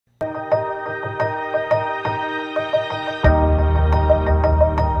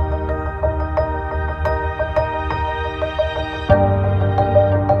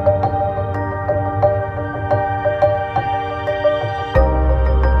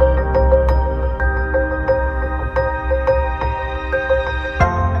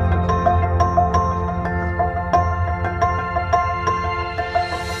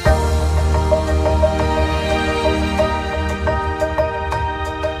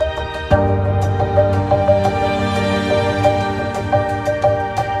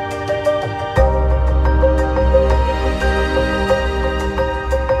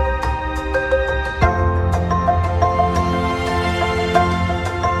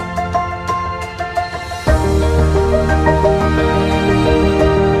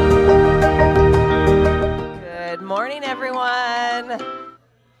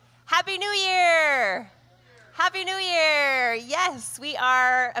Happy New Year! Yes, we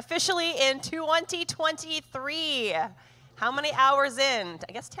are officially in 2023. How many hours in?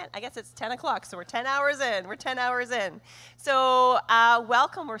 I guess 10. I guess it's 10 o'clock, so we're 10 hours in. We're 10 hours in. So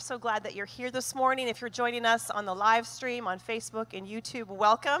welcome. We're so glad that you're here this morning. If you're joining us on the live stream on Facebook and YouTube,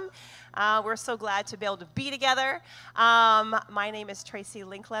 welcome. We're so glad to be able to be together. My name is Tracy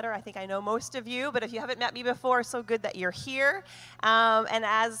Linkletter. I think I know most of you, but if you haven't met me before, so good that you're here. And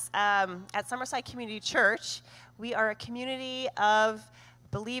as at Summerside Community Church, we are a community of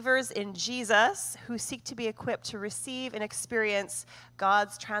believers in Jesus who seek to be equipped to receive and experience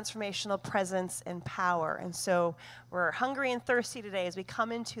God's transformational presence and power. And so we're hungry and thirsty today as we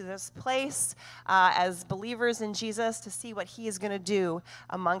come into this place as believers in Jesus to see what he is going to do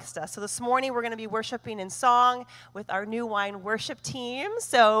amongst us. So this morning we're going to be worshiping in song with our new wine worship team.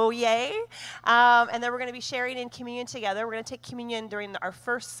 So yay. And then we're going to be sharing in communion together. We're going to take communion during our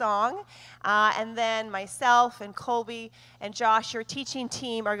first song. And then myself and Colby and Josh, your teaching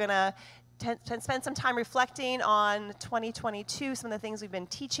team, are going to spend some time reflecting on 2022, some of the things we've been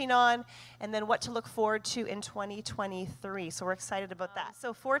teaching on, and then what to look forward to in 2023. So we're excited about that.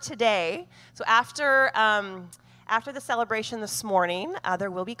 So for today, after the celebration this morning,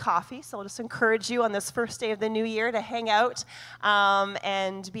 there will be coffee. So I'll just encourage you on this first day of the new year to hang out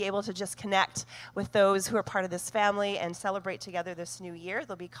and be able to just connect with those who are part of this family and celebrate together this new year.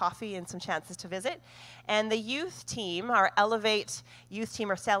 There'll be coffee and some chances to visit. And the youth team, our Elevate youth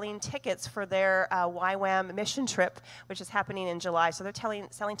team, are selling tickets for their YWAM mission trip, which is happening in July. So they're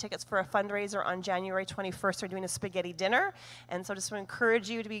selling tickets for a fundraiser on January 21st. They're doing a spaghetti dinner. And so just want to encourage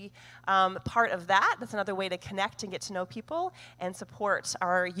you to be part of that. That's another way to connect and get to know people and support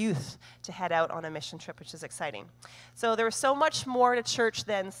our youth to head out on a mission trip, which is exciting. So there's so much more to church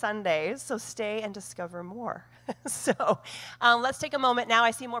than Sundays, so stay and discover more. So let's take a moment now.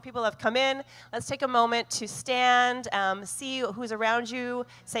 I see more people have come in. Let's take a moment to stand, see who's around you,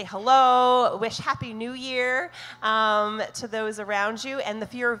 say hello, wish Happy New Year to those around you. And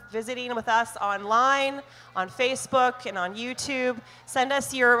if you're visiting with us online, on Facebook and on YouTube, send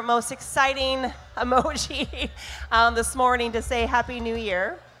us your most exciting emoji this morning to say Happy New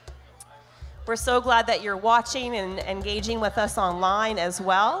Year. We're so glad that you're watching and engaging with us online as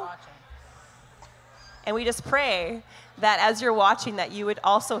well. And we just pray that as you're watching that you would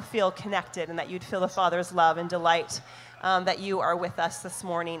also feel connected and that you'd feel the Father's love and delight that you are with us this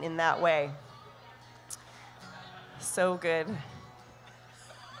morning in that way. So good.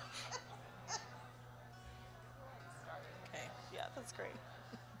 Okay, yeah, that's great.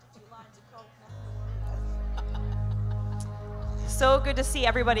 So good to see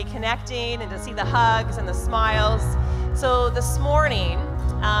everybody connecting and to see the hugs and the smiles. So this morning,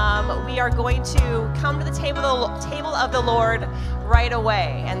 we are going to come to the table of the Lord right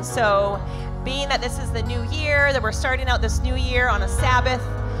away. And so being that this is the new year, that we're starting out this new year on a Sabbath,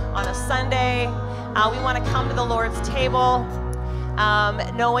 on a Sunday, we want to come to the Lord's table,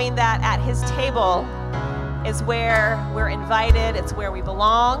 knowing that at his table is where we're invited, it's where we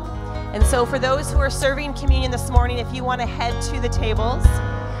belong. And so for those who are serving communion this morning, if you want to head to the tables,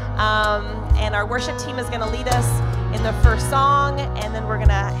 and our worship team is going to lead us in the first song, and then we're going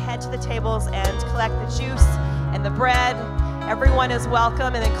to head to the tables and collect the juice and the bread. Everyone is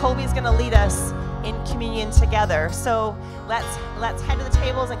welcome, and then Colby's going to lead us in communion together. So let's head to the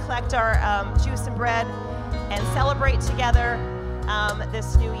tables and collect our juice and bread and celebrate together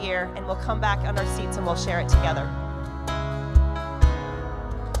this new year, and we'll come back on our seats and we'll share it together.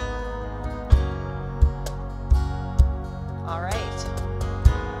 All right.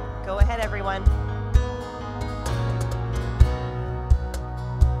 Go ahead, everyone.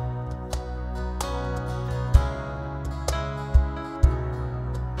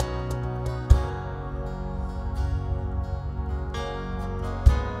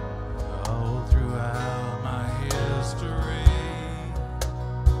 All throughout my history,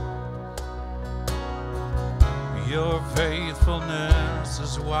 your faithfulness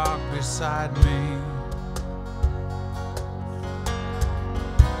has walked beside me.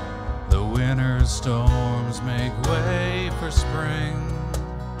 Winter storms make way for spring.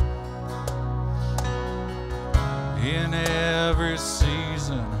 In every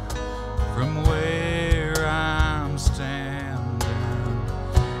season, from where I'm standing,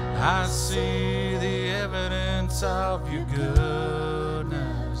 I see the evidence of your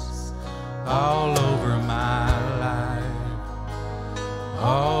goodness all over my life,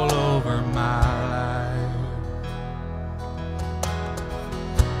 all over my life.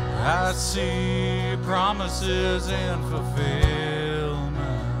 I see promises in fulfillment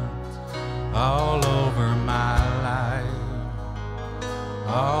all over my life,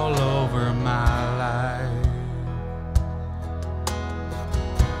 all over my life.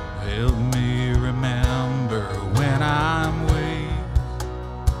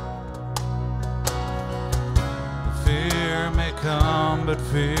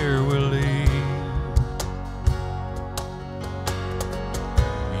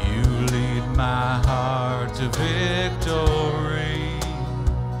 my heart to victory.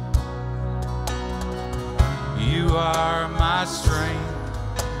 You are my strength,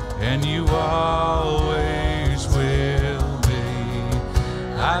 and you always will be.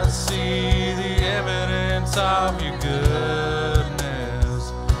 I see the evidence of your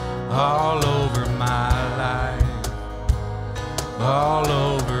goodness all over my life, all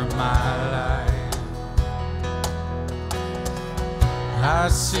over my life. I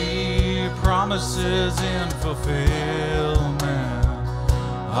see promises in fulfillment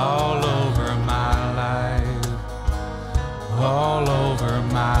all over my life, all over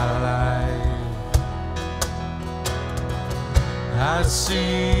my life. I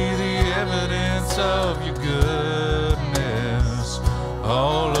see the evidence of your goodness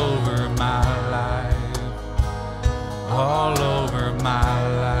all over my life, all over my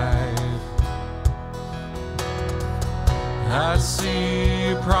life. I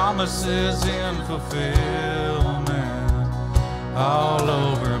see promises in fulfillment all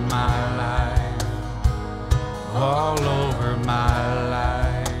over my life, all over my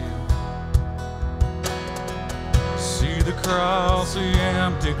life. See the cross, the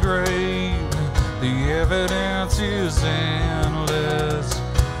empty grave, the evidence is endless.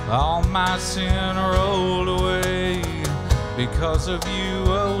 All my sin rolled away because of you,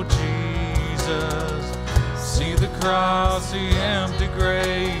 oh Jesus. See the cross, the empty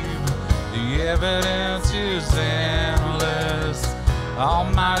grave, the evidence is endless. All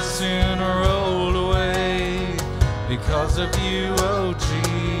my sin rolled away because of you, oh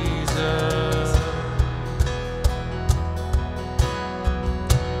Jesus.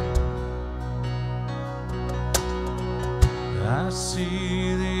 I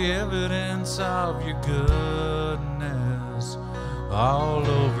see the evidence of your goodness all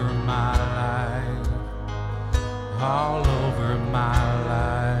over my life, all over my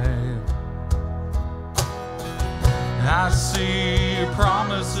life. I see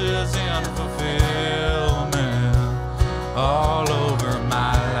promises in fulfillment all over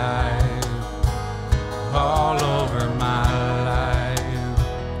my life, all over my life.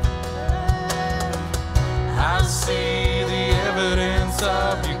 I see the evidence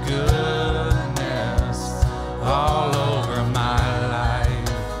of your goodness all over my life,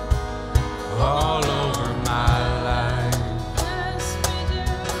 all over my life.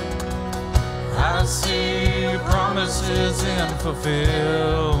 I see promises in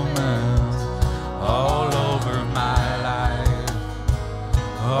fulfillment all over my life,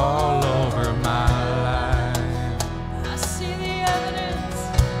 all over my life. I see the evidence.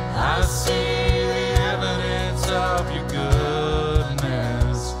 I see the evidence of your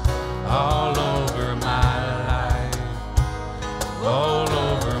goodness all over my life, all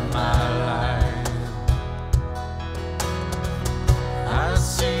over my life. I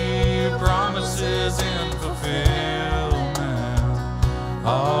see promises in fulfillment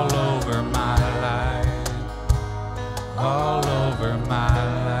all over my life, all over my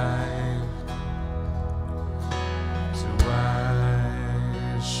life. So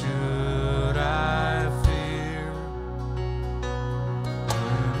why should I fear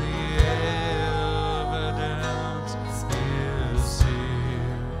when the evidence is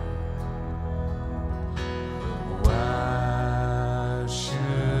here? Why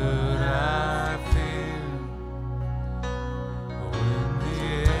should I fear when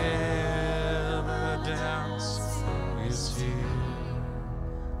the evidence is here?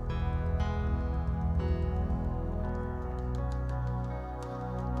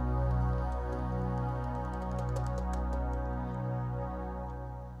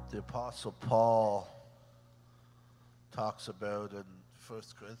 The Apostle Paul talks about in 1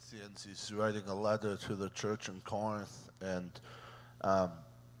 Corinthians, he's writing a letter to the church in Corinth, and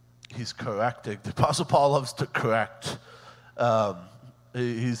he's correcting. The Apostle Paul loves to correct.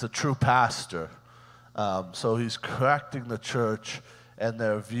 He's a true pastor. So he's correcting the church and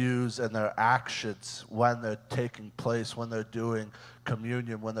their views and their actions when they're taking place, when they're doing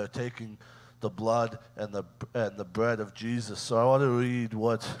communion, when they're taking the blood and the bread of Jesus. So I want to read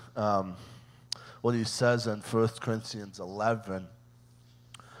what he says in 1 Corinthians 11.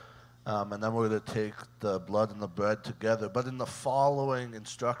 And then we're going to take the blood and the bread together. But in the following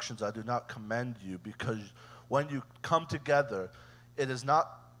instructions, I do not commend you, because when you come together, it is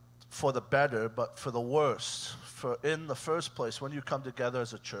not for the better, but for the worse. For in the first place, when you come together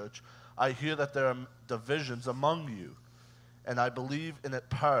as a church, I hear that there are divisions among you. And I believe in it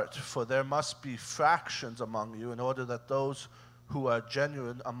part, for there must be fractions among you in order that those who are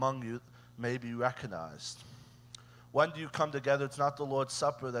genuine among you may be recognized. When do you come together? It's not the Lord's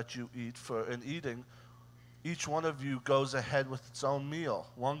Supper that you eat, for in eating Each one of you goes ahead with its own meal.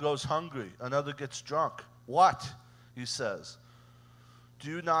 One goes hungry, another gets drunk. What? He says. Do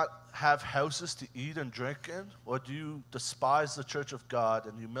you not have houses to eat and drink in? Or do you despise the church of God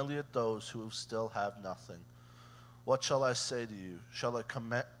and humiliate those who still have nothing? What shall I say to you? Shall I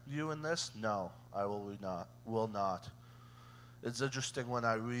commend you in this? No, I will not. It's interesting when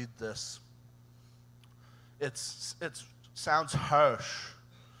I read this. It sounds harsh,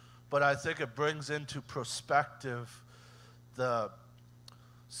 but I think it brings into perspective the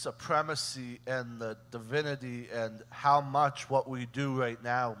supremacy and the divinity and how much what we do right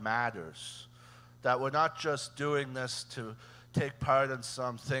now matters. That we're not just doing this to take part in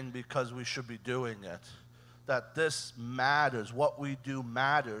something because we should be doing it. That this matters, what we do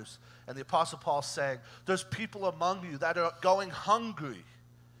matters. And the Apostle Paul's saying, there's people among you that are going hungry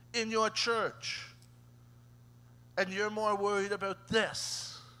in your church. And you're more worried about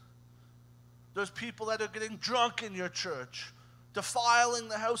this. There's people that are getting drunk in your church, defiling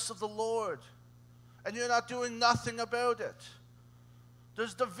the house of the Lord, and you're not doing nothing about it.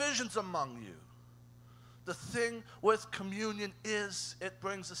 There's divisions among you. The thing with communion is it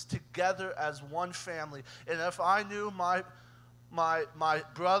brings us together as one family. And if I knew my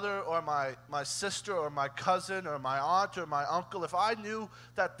brother or my sister or my cousin or my aunt or my uncle, if I knew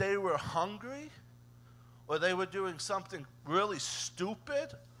that they were hungry or they were doing something really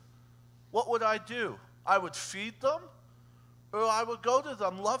stupid, what would I do? I would feed them, or I would go to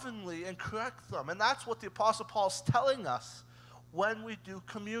them lovingly and correct them. And that's what the Apostle Paul's telling us when we do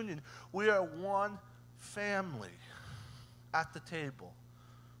communion. We are one family at the table.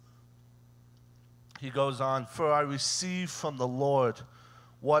 He goes on, for I received from the Lord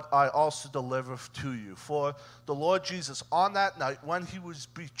what I also deliver to you. For the Lord Jesus, on that night when he was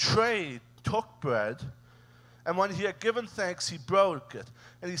betrayed, took bread, and when he had given thanks, he broke it.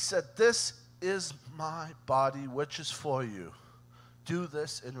 And he said, this is my body, which is for you. Do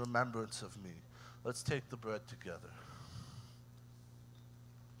this in remembrance of me. Let's take the bread together.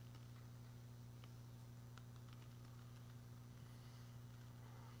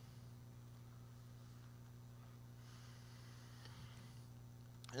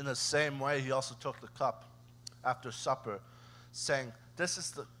 In the same way, he also took the cup after supper, saying,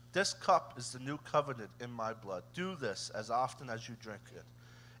 This cup is the new covenant in my blood. Do this as often as you drink it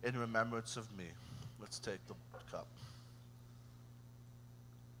in remembrance of me. Let's take the cup.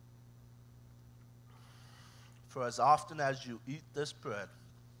 For as often as you eat this bread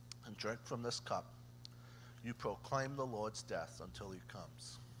and drink from this cup, you proclaim the Lord's death until he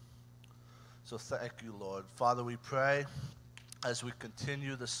comes. So thank you, Lord. Father, we pray as we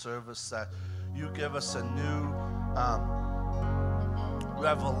continue the service that you give us a new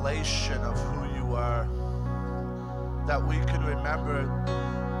revelation of who you are, that we can remember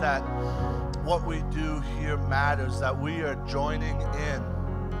that what we do here matters, that we are joining in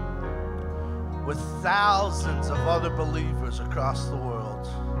with thousands of other believers across the world,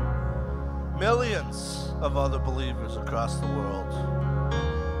 millions of other believers across the world,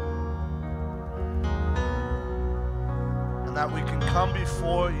 and that we can come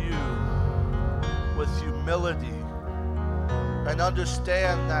before you with humility and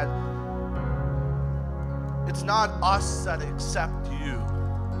understand that it's not us that accept you,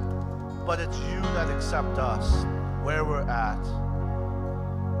 but it's you that accept us where we're at,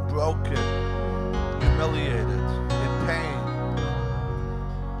 broken, humiliated, in pain.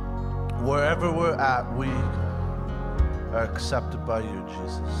 Wherever we're at, we are accepted by you,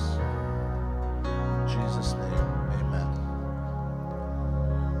 Jesus. In Jesus' name, amen.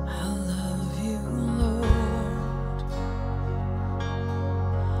 I love you, Lord.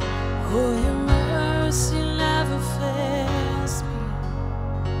 Oh, your mercy never fails me.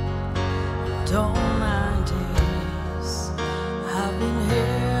 And all my days I've been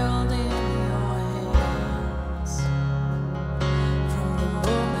held in your hands. From the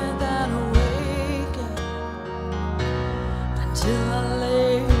moment that I wake up until I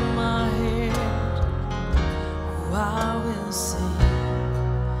lay my head, oh, I will sing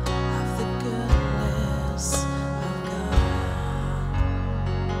of the goodness of God.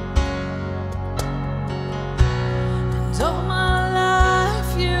 And all my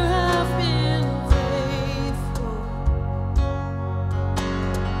life you have been faithful.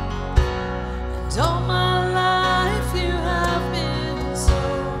 And all my life you have been so,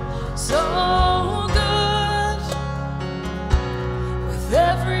 so good. With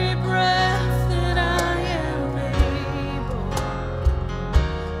every breath that I am able,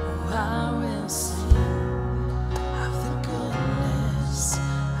 oh, I will sing of the goodness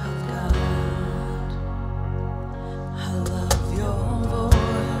of God. I love your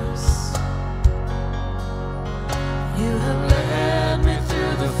voice.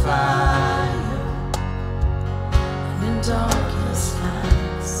 fire, and in darkest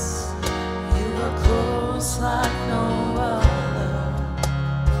nights, you are close like no other.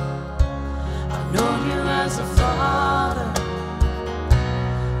 I've known you as a father,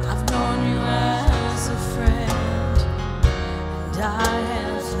 I've known you as a friend, and I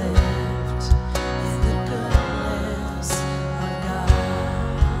have lived in the goodness of God.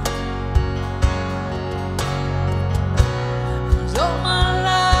 And all my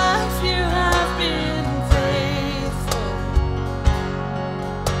life you have been faithful,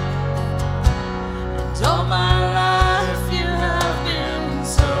 and all my life you have been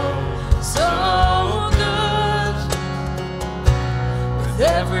so, so good. With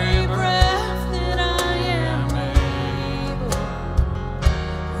every breath that I am able,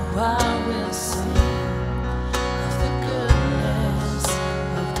 I will sing of the goodness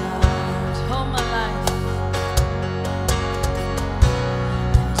of God. All my life,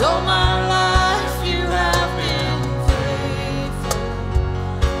 and all my life you have been faithful.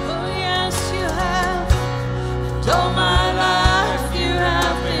 Oh yes, you have. And all my life you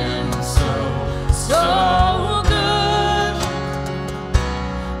have been so, so good.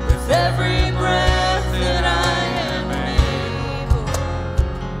 With every breath that I am able,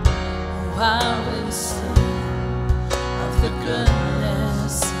 I will sing of the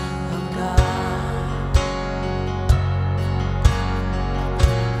goodness of God.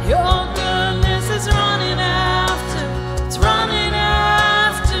 Your goodness is running after, it's running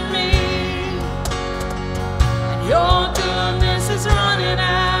after me. And your goodness is running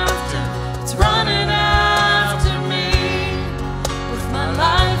after, it's running after me. With my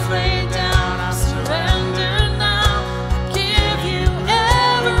life laid down, I surrender now. I give you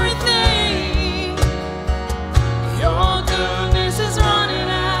everything. Your goodness is running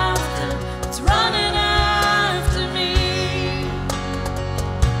after, it's running after me.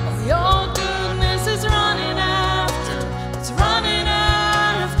 Oh, your goodness is running after, it's running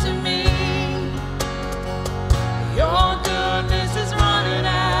after me. Your goodness is running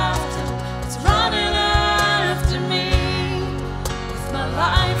after, it's running after me. With my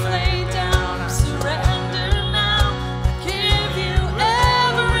life laid down, I surrender now. I give you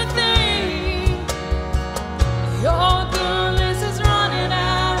everything. Your goodness is running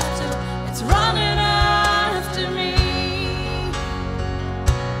after, it's running after me.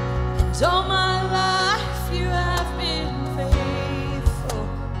 And all my life you have been faithful.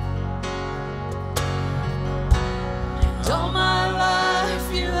 And all my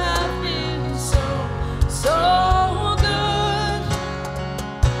life you have been so, so good.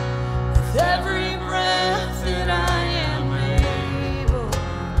 With every breath that I am able,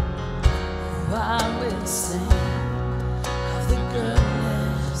 I will sing of the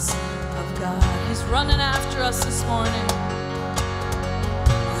goodness of God. He's running after us this morning.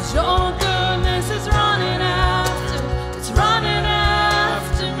 'Cause your goodness is running after, it's running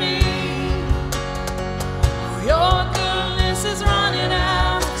after me. Oh, your goodness is running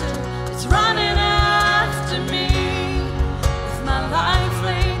after, it's running after me. With my life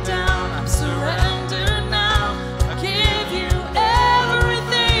laid down, I'm surrendered now. I give you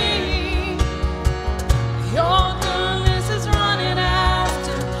everything. Your goodness is running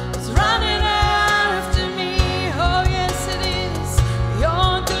after, it's running after me. Oh yes it is.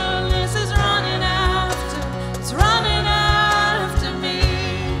 Your goodness is running after, it's running after me.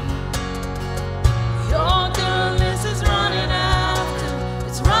 Your goodness is running after,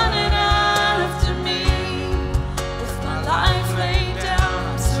 it's running after me. With my life laid down,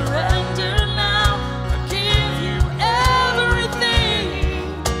 I'm surrendered now. I give you everything.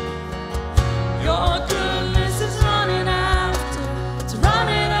 Your goodness is running after, it's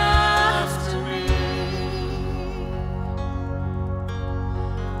running after me.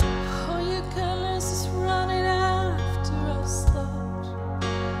 Oh, your goodness is running after us, Lord.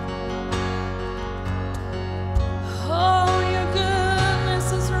 Oh, your goodness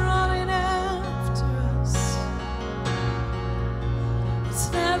is running after us. It's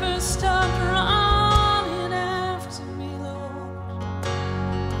never stopped running after me, Lord.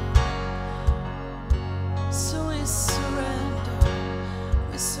 So we surrender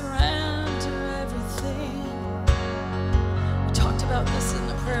everything. We talked about this in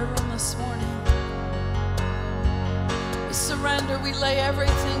the prayer room this morning. We surrender, we lay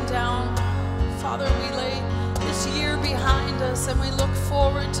everything down. Father, we lay this year behind us and we look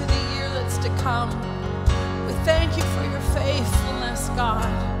forward to the year that's to come. We thank you for your faithfulness, God.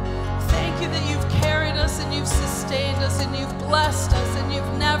 Thank you that you've carried us and you've sustained us and you've blessed us and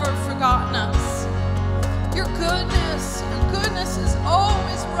you've never forgotten us. Your goodness is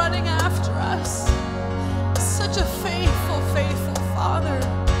always running after us. Such a faithful, faithful Father.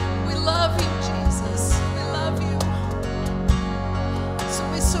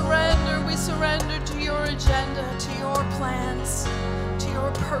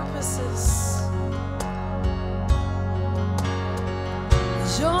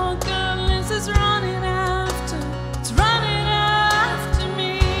 Your goodness is running after, it's running after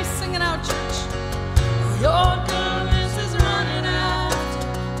me. Sing it out, church. Your goodness is running after,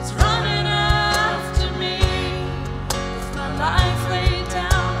 it's running after me. With my life laid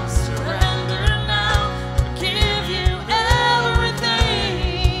down, I surrender now. I give you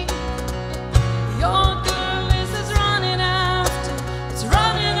everything. Your goodness is running after, it's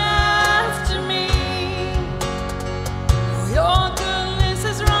running after me. Your goodness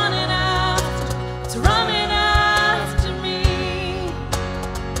is running after, it's running after me.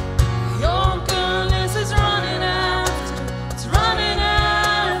 Your goodness is running after, it's running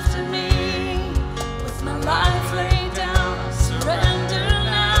after me. With my life laid down, I surrender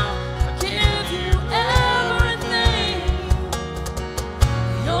now. I give you everything.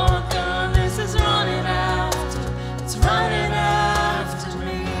 Your goodness is running after, it's running after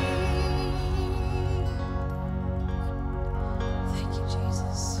me. Thank you,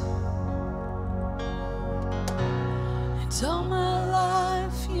 Jesus. And all my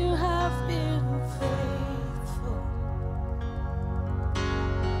life you have been faithful.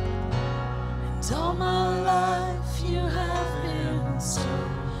 And all my life you have been so,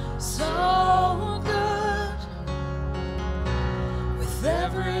 so good. With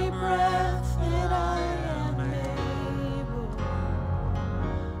every breath that I am able,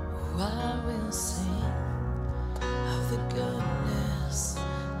 oh, I will sing of the goodness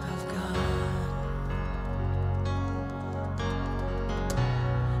of God.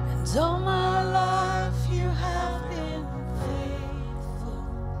 And all my life you have been faithful.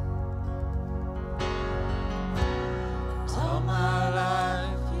 And all my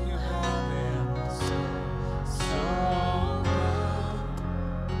life you have been so, so good.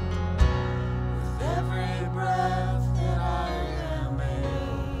 With every breath that I am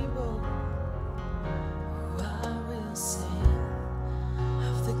able, oh, I will sing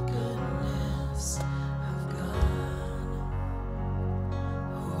of the goodness of God.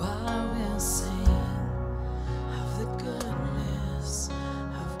 Oh, I will sing of the goodness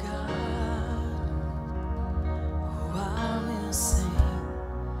of God. Oh, I will sing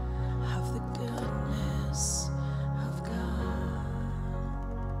of the goodness of God.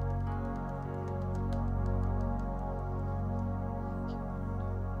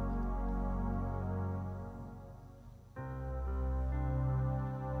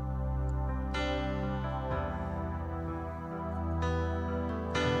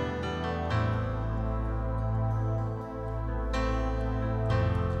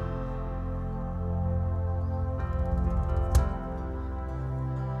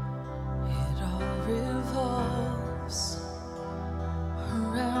 It all revolves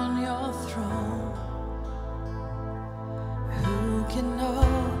around your throne. Who can know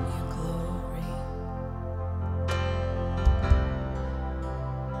your glory?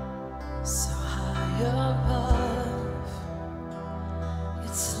 So high above,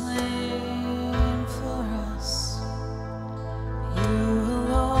 it's slain for us. You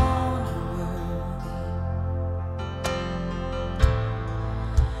alone are worthy.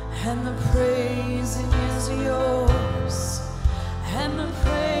 And the praise is yours, and the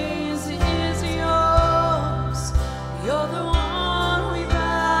praise is yours. You're the one we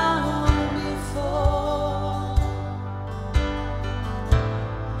bow before,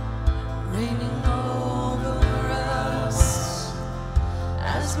 reigning over us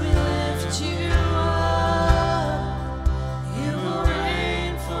as we lift you up. You will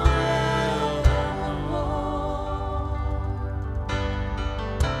reign forevermore.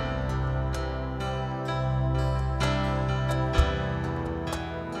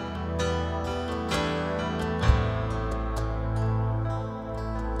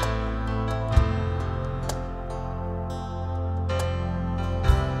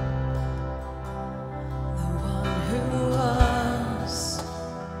 The one who was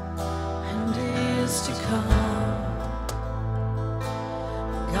and is to come,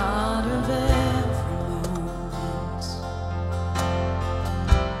 God of every moment,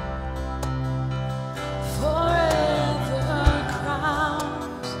 forever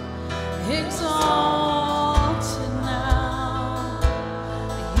crowned, exalted now.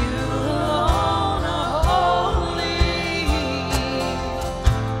 You alone are holy,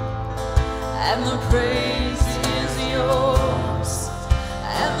 and the praise is yours,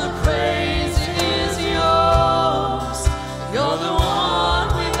 and the praise is yours. You're the one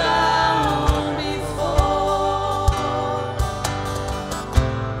we bow before,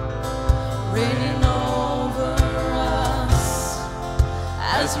 reigning over us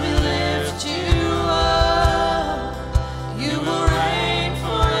as we lift you up. You will reign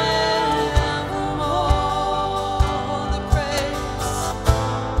forevermore. The praise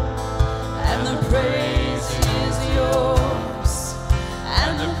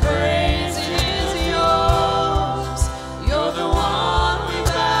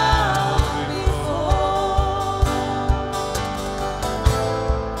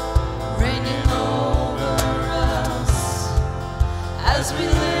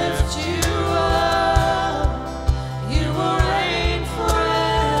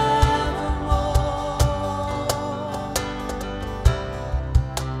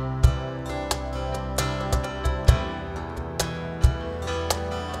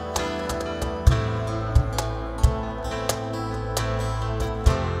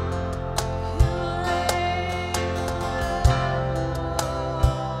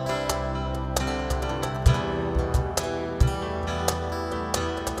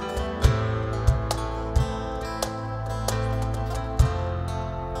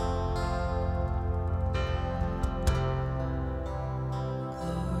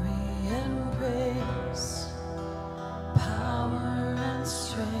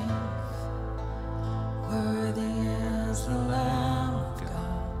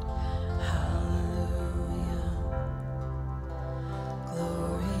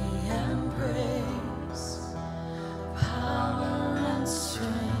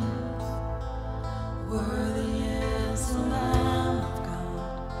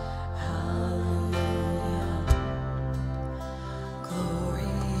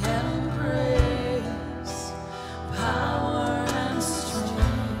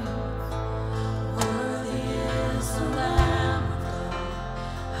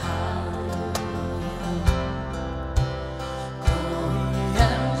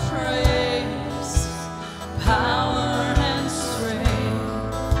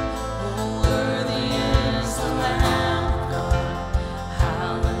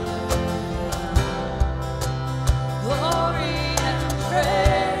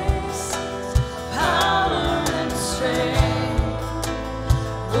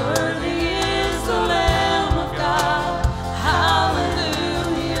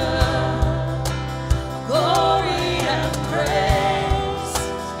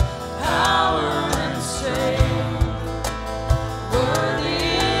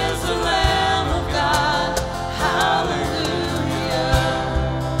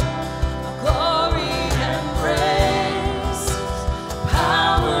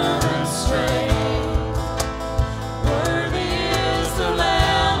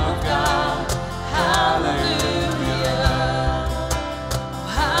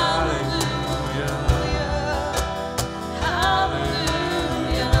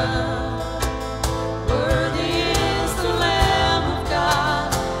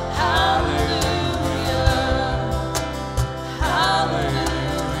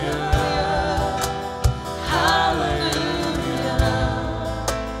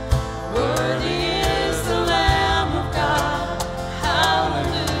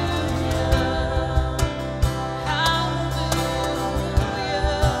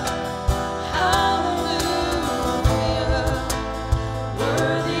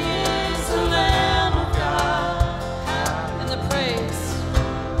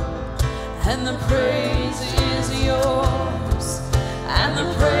praise is yours, and the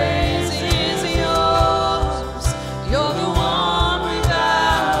praise is yours. You're the one we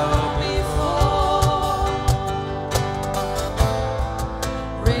bow before,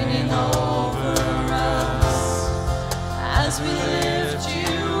 reigning over us as we lift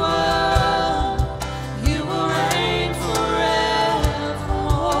you up. You will reign forevermore,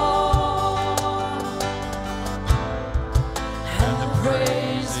 and the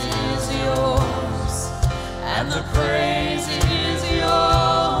praise is yours, and the praise is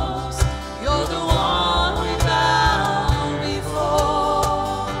yours. You're the one we bow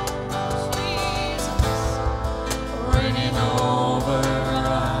before, Jesus, reigning over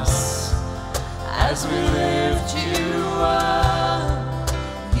us as we lift you up.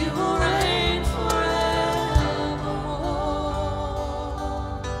 You will reign forevermore.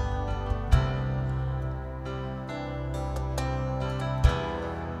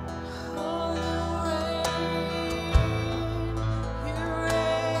 Oh, you reign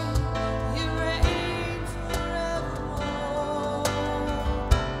forevermore.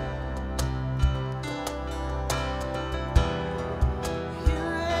 You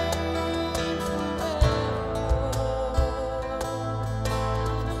reign forevermore.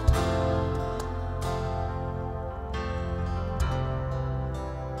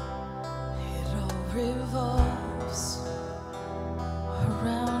 It all revolves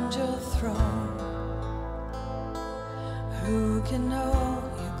around your throne. Who can know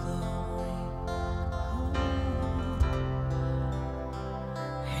your glory?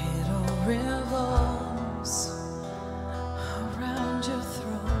 It all revolves around your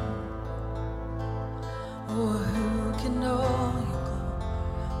throne. Oh, who can know your glory?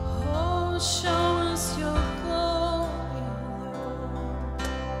 Oh, show us your glory, Lord.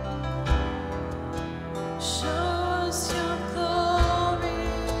 Show us your glory,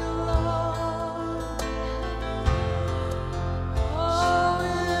 Lord. Oh,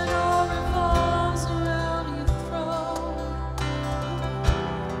 it all revolves around your throne.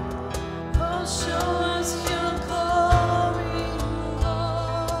 Oh, show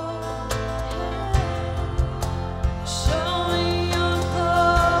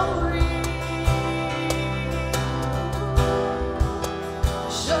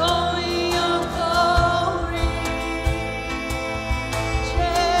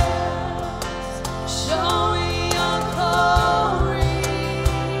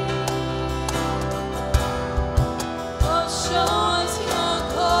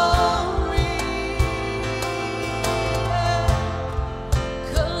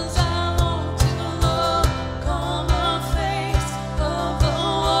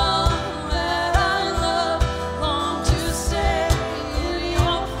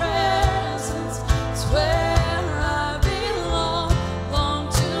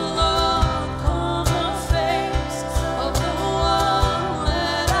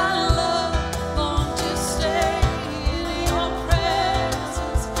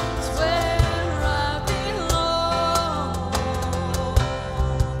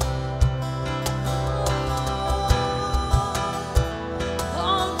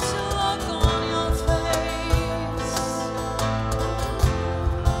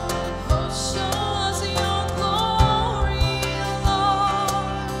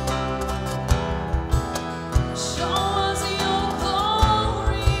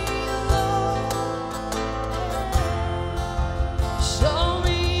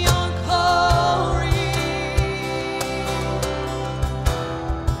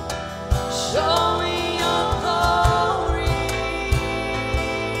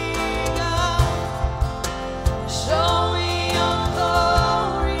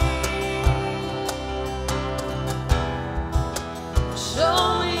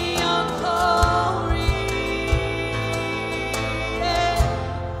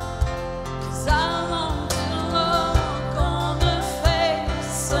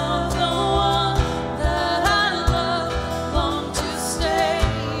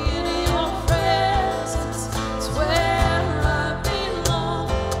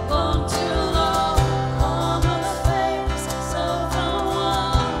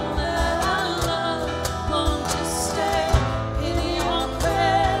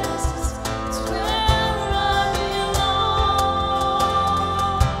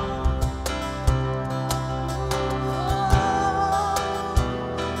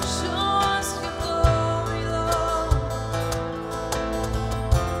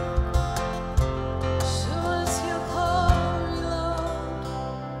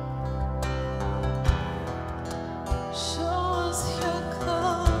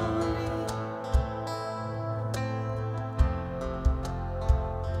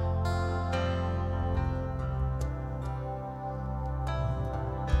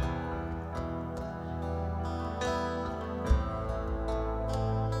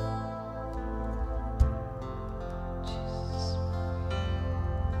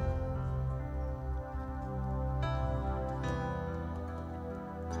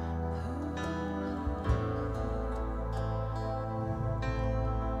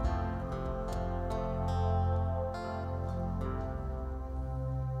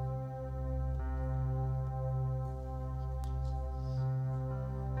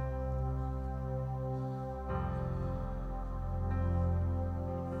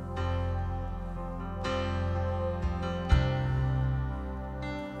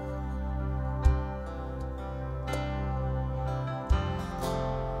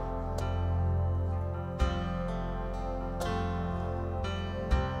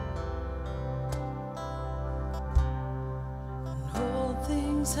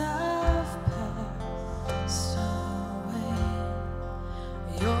things have passed away.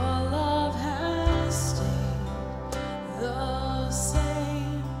 Your love has stayed the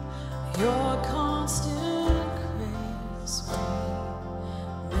same. Your constant grace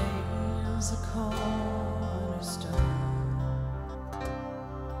remains the cornerstone.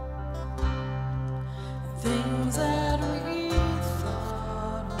 Things that we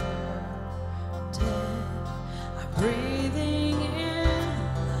thought were dead are breathing in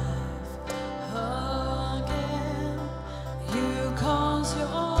life again. You cause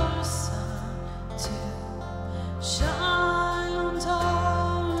your sun to shine on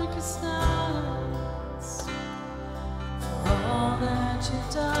darkest nights. For all that you've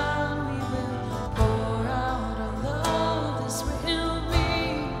done, we will pour out our love. This will be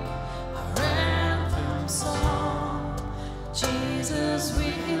our anthem song. Jesus, we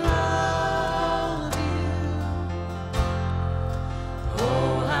love you.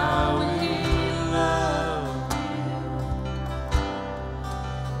 Oh, how we love you.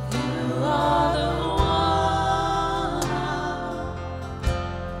 You are the one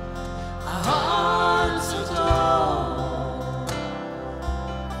our hearts adore.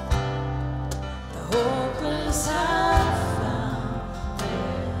 The hopeless have found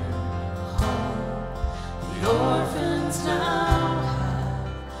their home. The orphans now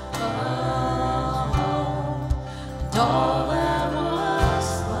have a home. And all that was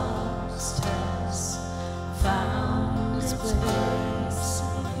lost has found its place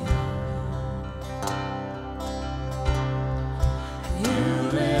in you. And you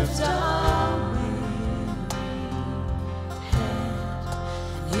lift our weary head,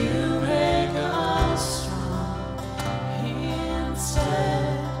 and you make us strong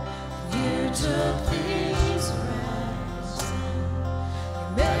instead. You took these rags and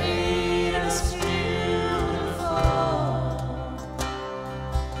you made us beautiful.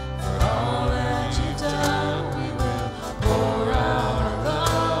 For all that you've done, we will pour out our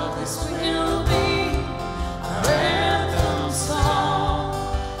love. This will be our anthem song.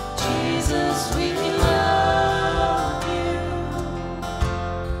 Jesus, we love you.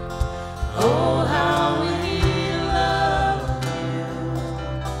 Oh, how we love you.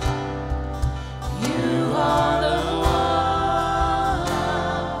 You are the one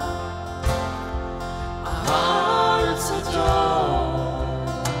our hearts adore.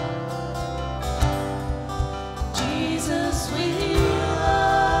 Jesus, we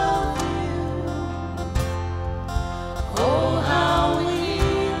love you. Oh, how we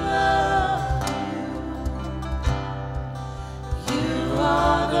love you. You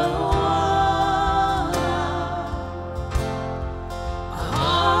are the one our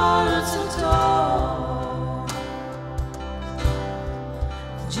hearts adore.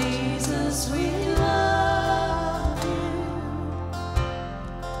 Jesus, we love you.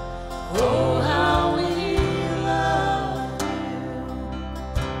 Oh, how we love you.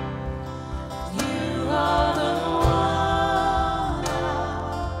 You are the one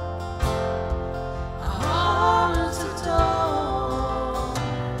our hearts adore.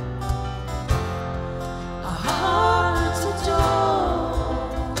 Our hearts adore.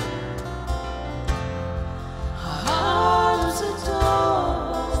 Our hearts adore.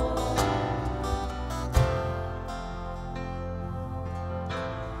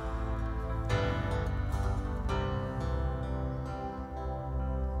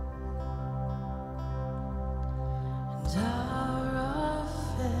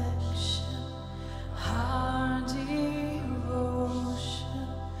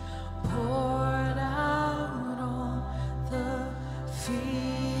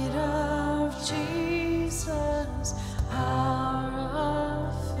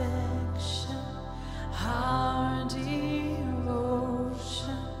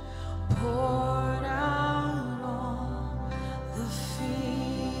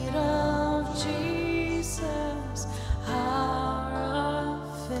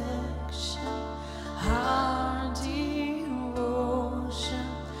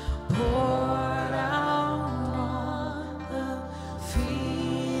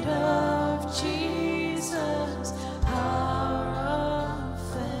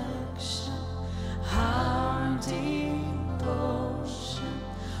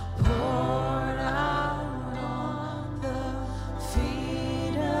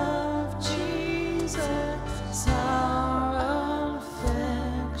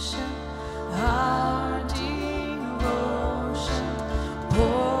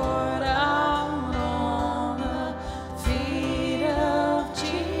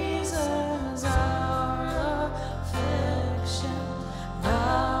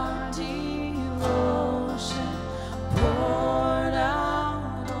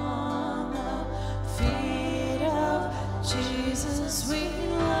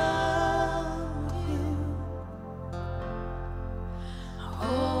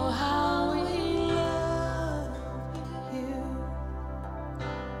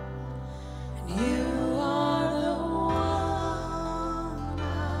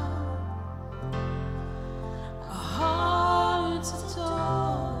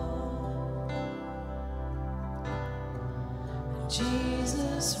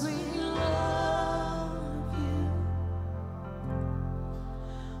 Jesus, we love you.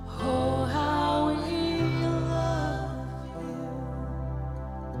 Oh, how we love you.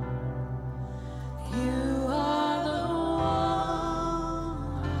 You are the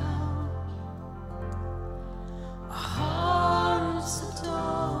one our hearts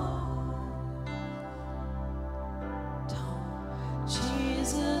adore.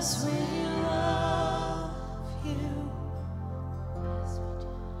 Jesus, we love you.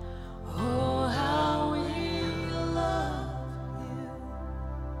 Oh, how we love you.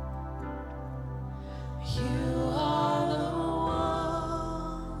 You are the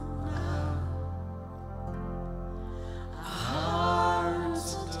one our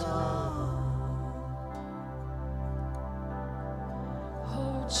hearts adore.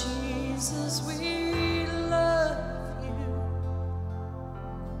 Oh, Jesus, we love you.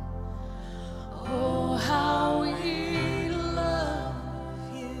 Oh, how we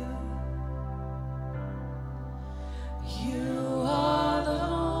love you. You are the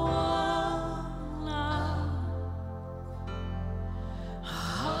one our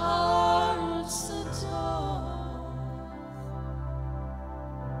hearts adore.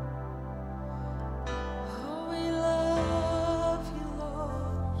 Oh, we love you,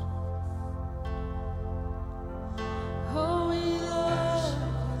 Lord. Oh, we love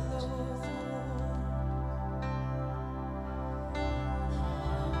you, Lord.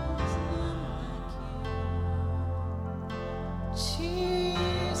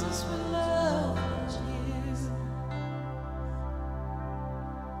 Jesus, we love you.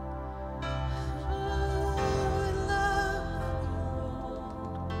 Oh, we love you.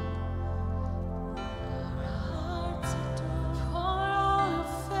 Our hearts adore. Pour out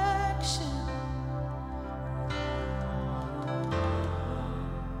affection.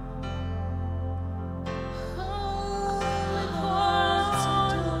 Oh, we pour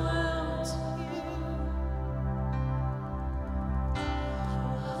out around you.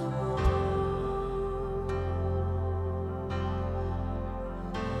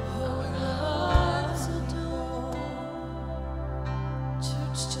 Oh, hearts adore.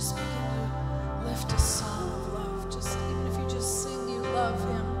 Church, just begin to lift a song of love. Just even if you just sing, you love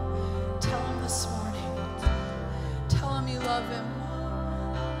him. Tell him this morning. Tell him you love him.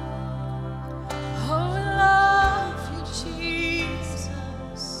 Oh, we love you, Jesus.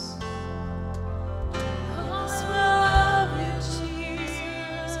 Oh, we love you,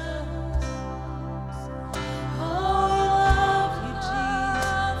 Jesus. Oh, we love you,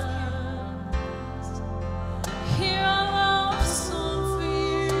 Jesus. Hear our love song for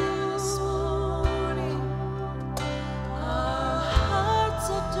you this morning. Our hearts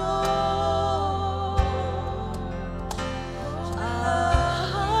adore. Our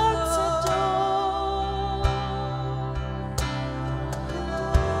hearts adore.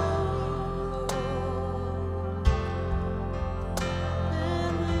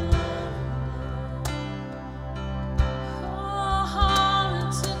 And we love our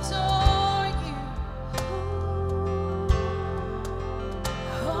hearts adore you.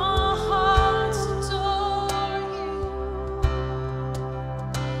 Our hearts adore you.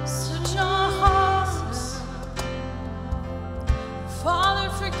 Search our hearts. Father,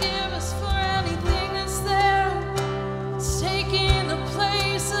 forgive us for anything that's there. It's taking the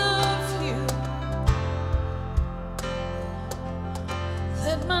place of you.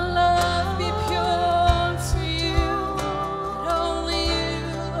 Let my love be pure for you, and only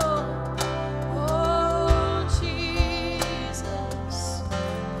you, Lord. Oh, Jesus.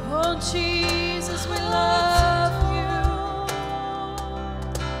 Oh, Jesus, we love you.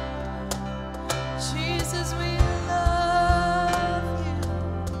 Jesus, we love you.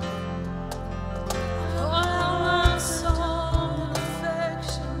 Pour out our song and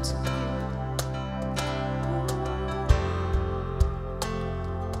affection to you.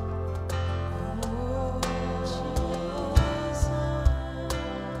 Oh, Jesus.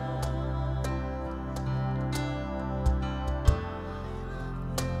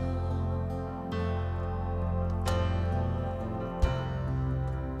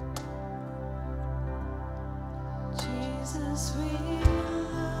 Jesus, we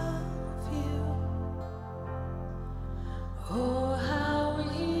love you. Oh, how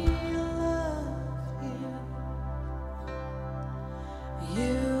we love you.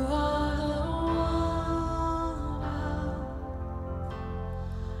 You are the one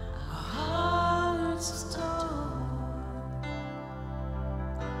our hearts adore.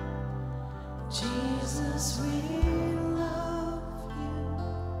 Jesus, we love you.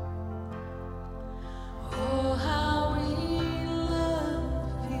 Oh, how we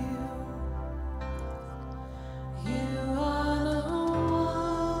love you. You are the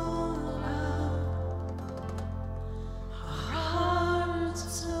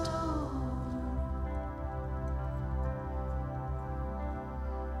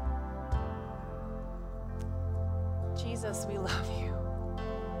Jesus, we love you.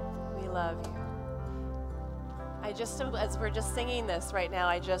 We love you. As we're just singing this right now,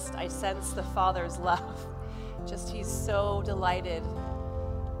 I sense the Father's love. He's so delighted.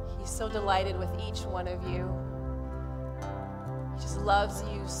 He's so delighted with each one of you. He just loves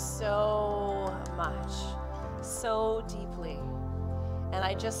you so much, so deeply. And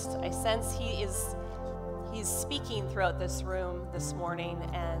I sense he's speaking throughout this room this morning,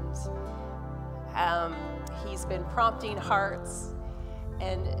 and he's been prompting hearts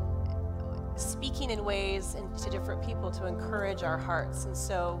and speaking in ways to different people to encourage our hearts. And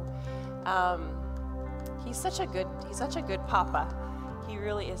so he's such a good papa. He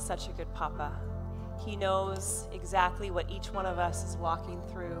really is such a good papa. He knows exactly what each one of us is walking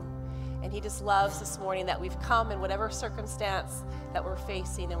through. And he just loves this morning that we've come in whatever circumstance that we're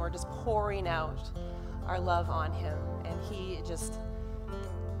facing, and we're just pouring out our love on him. And he just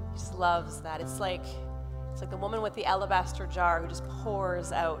loves that. It's like the woman with the alabaster jar who just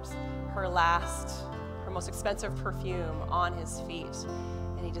pours out her most expensive perfume on his feet.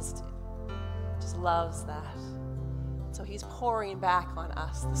 And he just loves that. So he's pouring back on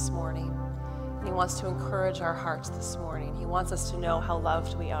us this morning. And he wants to encourage our hearts this morning. He wants us to know how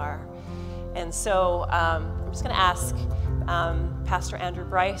loved we are. And so I'm just going to ask Pastor Andrew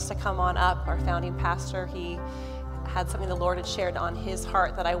Bryce to come on up, our founding pastor. He had something the Lord had shared on his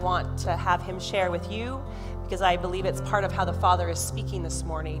heart that I want to have him share with you, because I believe it's part of how the Father is speaking this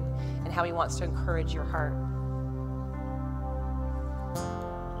morning and how he wants to encourage your heart.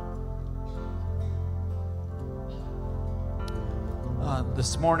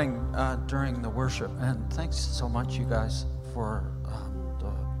 This morning during the worship, and thanks so much, you guys, for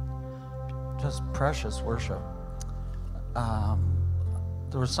the just precious worship.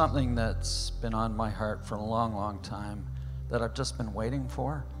 There was something that's been on my heart for a long, long time that I've just been waiting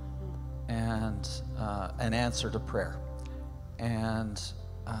for, and an answer to prayer. And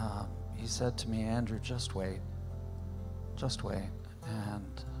he said to me, Andrew, just wait.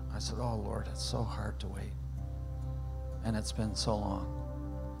 And I said, oh, Lord, it's so hard to wait. And it's been so long.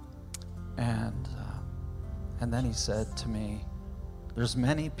 And then he said to me, there's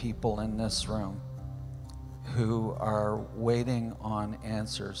many people in this room who are waiting on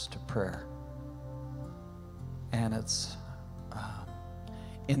answers to prayer. And it's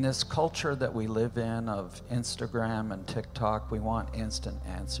in this culture that we live in of Instagram and TikTok, we want instant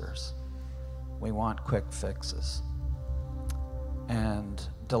answers. We want quick fixes. And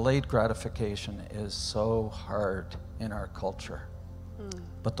delayed gratification is so hard in our culture.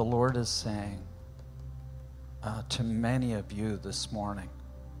 But the Lord is saying to many of you this morning,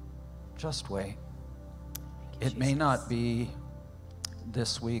 just wait. It may not be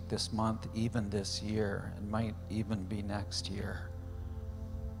this week, this month, even this year. It might even be next year.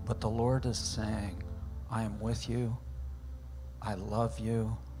 But the Lord is saying, I am with you. I love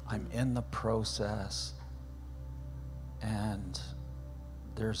you. I'm in the process. And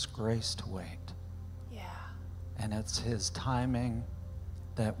there's grace to wait. Yeah. And it's his timing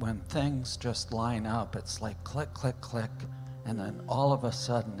that when things just line up, it's like click, click, click. And then all of a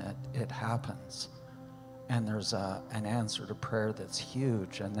sudden it happens. And there's an answer to prayer that's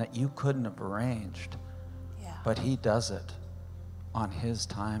huge and that you couldn't have arranged. Yeah. But he does it on his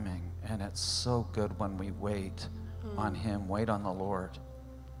timing. And it's so good when we wait on him, wait on the Lord.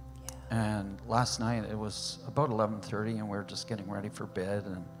 Yeah. And last night it was about 11:30 and we were just getting ready for bed.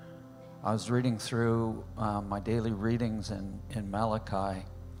 And I was reading through my daily readings in Malachi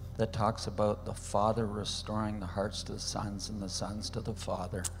that talks about the Father restoring the hearts to the sons and the sons to the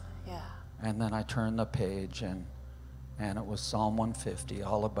Father. Yeah. And then I turned the page and it was Psalm 150,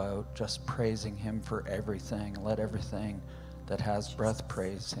 all about just praising him for everything. Let everything that has breath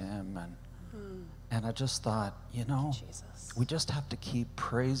praise him. And I just thought, we just have to keep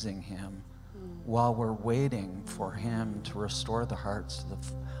praising him while we're waiting for him to restore the hearts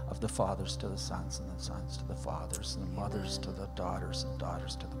of the fathers to the sons and the sons to the fathers and the mothers to the daughters and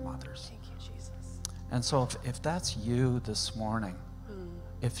daughters to the mothers. Thank you, Jesus. And so if that's you this morning,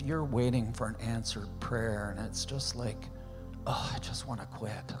 if you're waiting for an answered prayer and it's just like, oh, I just want to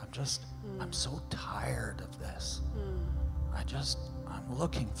quit. I'm so tired of this. I'm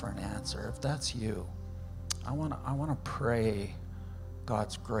looking for an answer. If that's you, I want to pray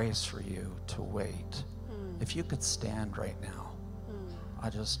God's grace for you to wait. If you could stand right now,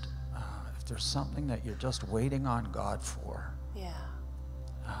 if there's something that you're just waiting on God for. Yeah.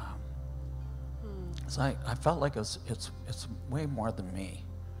 I felt like it's way more than me.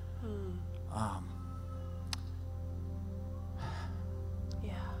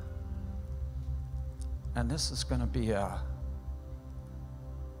 Yeah. And this is going to be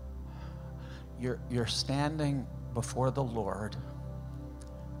you're standing before the Lord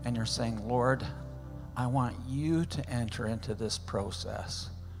and you're saying, Lord, I want you to enter into this process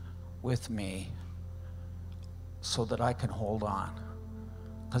with me so that I can hold on.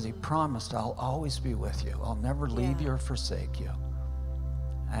 Because he promised, I'll always be with you. I'll never leave you or forsake you.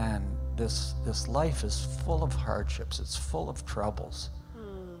 And this life is full of hardships. It's full of troubles.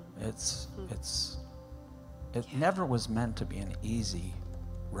 It never was meant to be an easy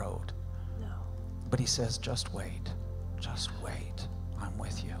road. No. But he says, just wait. Just wait. I'm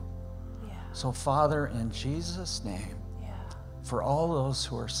with you. Yeah. So, Father, in Jesus' name, Yeah. for all those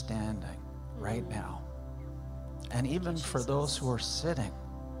who are standing right now, and even for those who are sitting,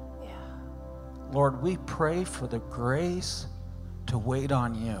 Yeah. Lord, we pray for the grace to wait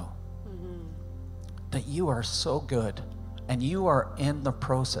on you. That you are so good, and you are in the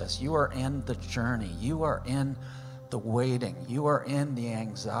process. You are in the journey. You are in the waiting. You are in the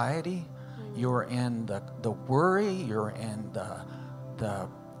anxiety. You are in the worry. You're in the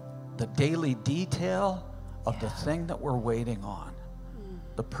daily detail of the thing that we're waiting on,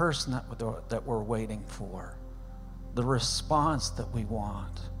 the person that we're waiting for, the response that we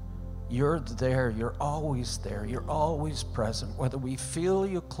want. You're there. You're always there. You're always present. Whether we feel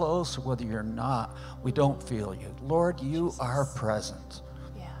you close or whether you're not, we don't feel you. Lord, you are present.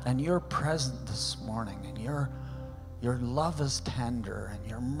 Yeah. And you're present this morning. And your love is tender. And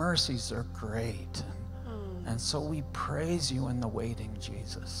your mercies are great. And so we praise you in the waiting,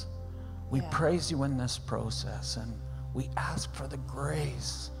 Jesus. We praise you in this process. And we ask for the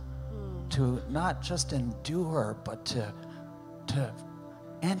grace to not just endure, but to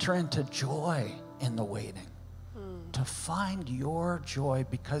enter into joy in the waiting, to find your joy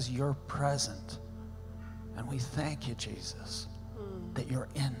because you're present. And we thank you, Jesus, that you're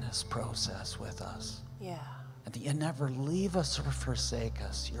in this process with us. Yeah. And that you never leave us or forsake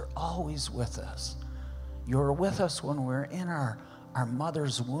us. You're always with us. You're with us when we're in our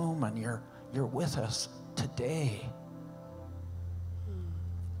mother's womb, and you're with us today.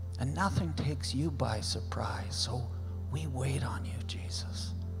 And nothing takes you by surprise. So we wait on you,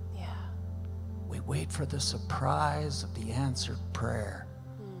 Jesus. Yeah. We wait for the surprise of the answered prayer,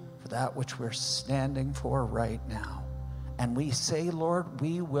 for that which we're standing for right now. And we say, Lord,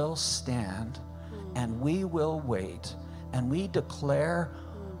 we will stand and we will wait. And we declare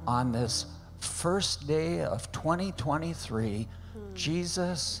on this first day of 2023,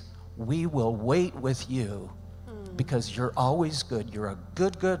 Jesus, we will wait with you because you're always good. You're a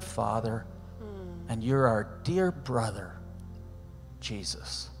good, good Father. And you're our dear brother,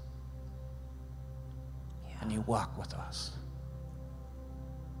 Jesus. Yeah. And you walk with us.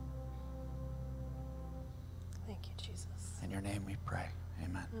 Thank you, Jesus. In your name we pray.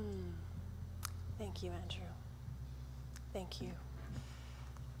 Amen. Thank you, Andrew. Thank you.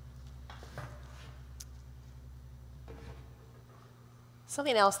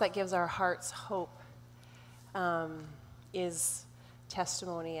 Something else that gives our hearts hope is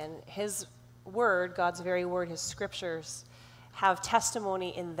testimony. And his word, God's very word, his scriptures, have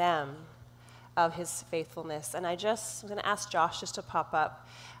testimony in them of his faithfulness. And I'm going to ask Josh just to pop up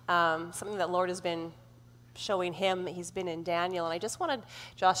something that Lord has been showing him. He's been in Daniel. And I just wanted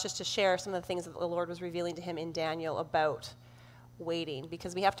Josh just to share some of the things that the Lord was revealing to him in Daniel about waiting,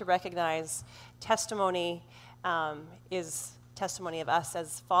 because we have to recognize testimony is testimony of us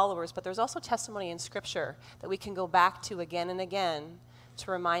as followers, but there's also testimony in Scripture that we can go back to again and again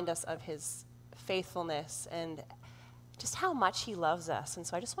to remind us of his faithfulness and just how much he loves us. And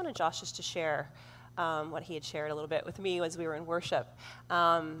so I just wanted Josh just to share what he had shared a little bit with me as we were in worship,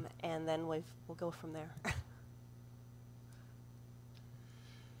 and then we'll go from there.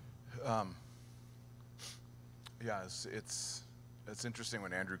 Yeah, it's interesting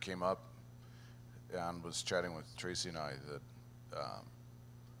when Andrew came up and was chatting with Tracy and I that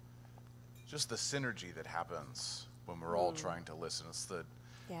just the synergy that happens when we're all trying to listen. It's that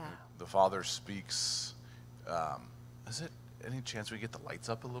the Father speaks. Is it any chance we get the lights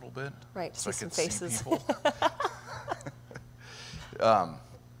up a little bit? Right, so see I some can faces. see people.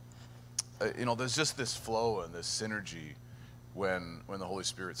 There's just this flow and this synergy when the Holy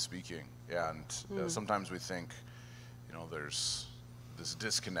Spirit's speaking, and sometimes we think, there's this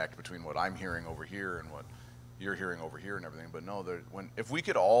disconnect between what I'm hearing over here and what you're hearing over here and everything. But no, if we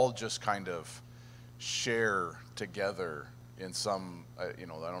could all just kind of share together in some, I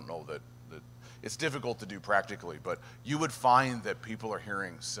don't know that it's difficult to do practically, but you would find that people are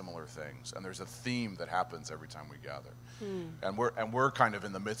hearing similar things, and there's a theme that happens every time we gather. And we're kind of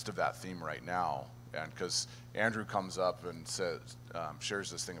in the midst of that theme right now, and because Andrew comes up and says,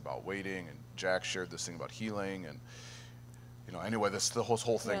 shares this thing about waiting, and Jack shared this thing about healing, and Anyway, the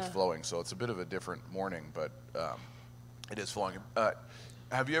whole thing's Yeah. flowing, so it's a bit of a different morning, but it is flowing.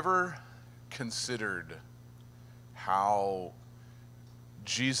 Have you ever considered how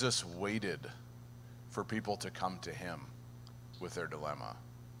Jesus waited for people to come to him with their dilemma?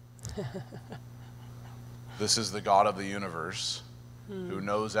 This is the God of the universe who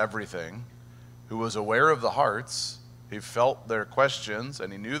knows everything, who was aware of the hearts. He felt their questions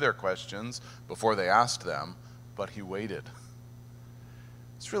and he knew their questions before they asked them, but he waited.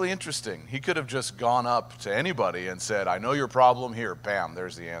 It's really interesting. He could have just gone up to anybody and said, I know your problem, here, bam,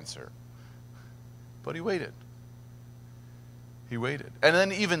 there's the answer. But he waited. He waited. And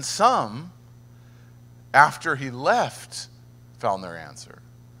then even some, after he left, found their answer.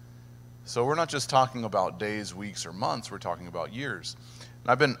 So we're not just talking about days, weeks, or months, we're talking about years.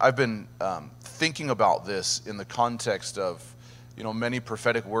 And I've been thinking about this in the context of, many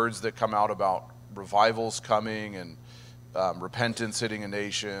prophetic words that come out about revivals coming and repentance hitting a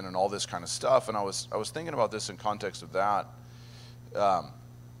nation and all this kind of stuff. And I was thinking about this in context of that,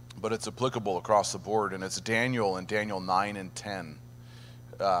 but it's applicable across the board. And it's Daniel in Daniel 9 and 10.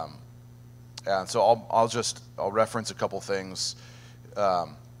 And so I'll reference a couple things.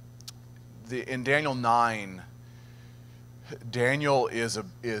 In Daniel 9, Daniel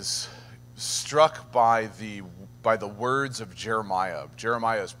is struck by the words of Jeremiah.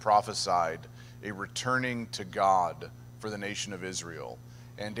 Jeremiah has prophesied a returning to God for the nation of Israel.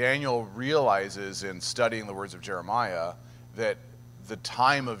 And Daniel realizes in studying the words of Jeremiah that the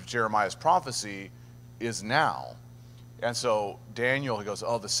time of Jeremiah's prophecy is now. And so Daniel, he goes,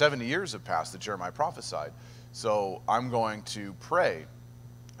 the 70 years have passed that Jeremiah prophesied, so I'm going to pray.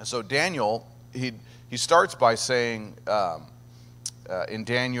 And so Daniel, he starts by saying in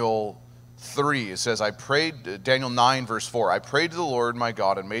Daniel 3, it says, Daniel 9, verse 4, I prayed to the Lord my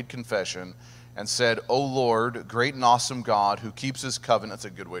God and made confession and said, O Lord, great and awesome God, who keeps his covenant.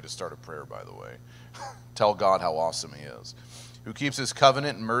 That's a good way to start a prayer, by the way. Tell God how awesome he is. Who keeps his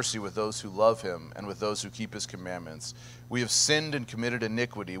covenant and mercy with those who love him and with those who keep his commandments. We have sinned and committed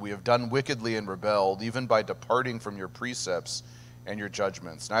iniquity. We have done wickedly and rebelled, even by departing from your precepts and your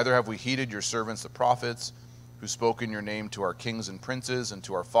judgments. Neither have we heeded your servants the prophets, who spoke in your name to our kings and princes and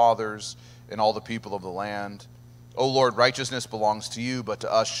to our fathers and all the people of the land. O Lord, righteousness belongs to you, but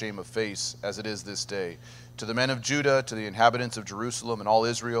to us shame of face, as it is this day. To the men of Judah, to the inhabitants of Jerusalem and all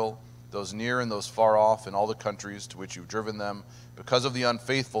Israel, those near and those far off, in all the countries to which you've driven them, because of the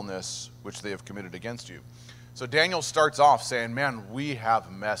unfaithfulness which they have committed against you. So Daniel starts off saying, man, we have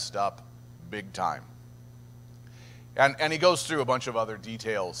messed up big time. And he goes through a bunch of other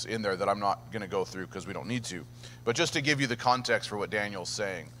details in there that I'm not going to go through because we don't need to. But just to give you the context for what Daniel's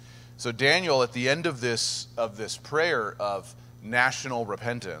saying. So Daniel, at the end of this prayer of national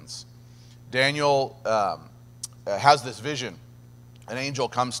repentance, Daniel has this vision. An angel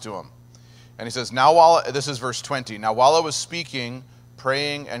comes to him. And he says, this is verse 20, now while I was speaking,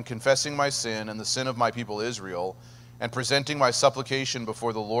 praying, and confessing my sin and the sin of my people Israel, and presenting my supplication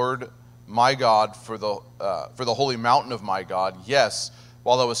before the Lord my God for the holy mountain of my God, yes,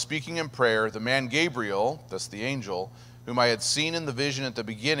 while I was speaking in prayer, the man Gabriel, that's the angel, whom I had seen in the vision at the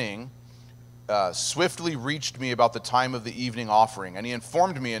beginning, swiftly reached me about the time of the evening offering. And he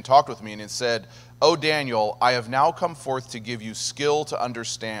informed me and talked with me, and he said, O Daniel, I have now come forth to give you skill to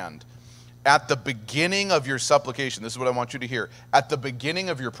understand. At the beginning of your supplication, this is what I want you to hear. At the beginning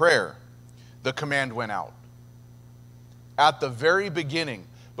of your prayer, the command went out. At the very beginning,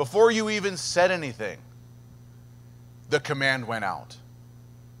 before you even said anything, the command went out.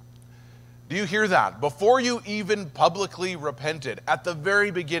 Do you hear that? Before you even publicly repented, at the very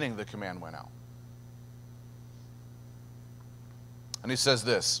beginning, the command went out. And he says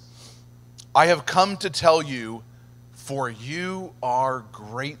this, I have come to tell you, for you are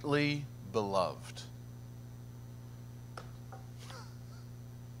greatly beloved.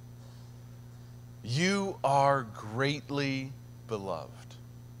 You are greatly beloved.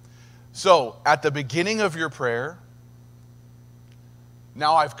 So, at the beginning of your prayer,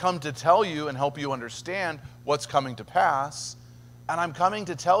 now I've come to tell you and help you understand what's coming to pass, and I'm coming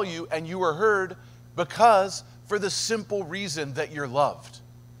to tell you, and you are heard, because for the simple reason that you're loved.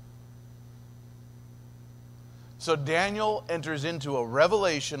 So Daniel enters into a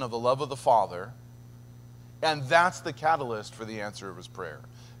revelation of the love of the Father, and that's the catalyst for the answer of his prayer.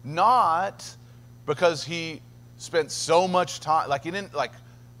 Not because he spent so much time,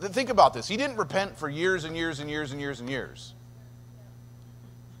 think about this. He didn't repent for years and years and years and years and years.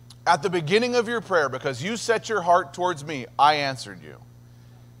 At the beginning of your prayer, because you set your heart towards me, I answered you.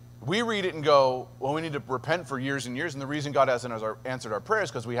 We read it and go, well, we need to repent for years and years, and the reason God hasn't answered our prayers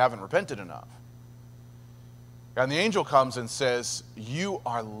is because we haven't repented enough. And the angel comes and says, you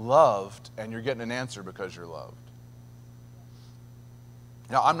are loved, and you're getting an answer because you're loved.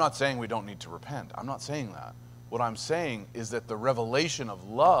 Now, I'm not saying we don't need to repent. I'm not saying that. What I'm saying is that the revelation of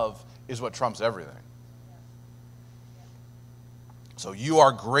love is what trumps everything. So you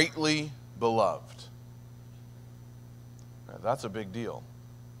are greatly beloved. That's a big deal.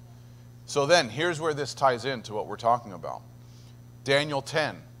 So then, here's where this ties into what we're talking about. Daniel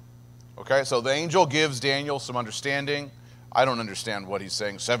 10. Okay, so the angel gives Daniel some understanding. I don't understand what he's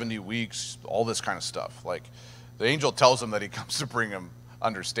saying. 70 weeks, all this kind of stuff. Like, the angel tells him that he comes to bring him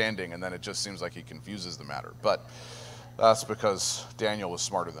understanding, and then it just seems like he confuses the matter. But that's because Daniel was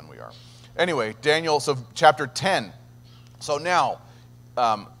smarter than we are. Anyway, Daniel, so chapter 10. So now,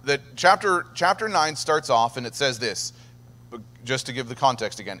 chapter 9 starts off, and it says this, just to give the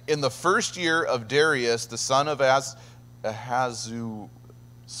context again. In the first year of Darius, the son of Ahazu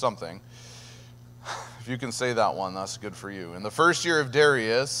something, if you can say that one, that's good for you. In the first year of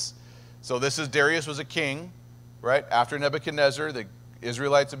Darius, so Darius was a king, right? After Nebuchadnezzar, the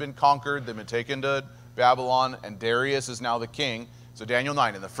Israelites have been conquered, they've been taken to Babylon, and Darius is now the king. So Daniel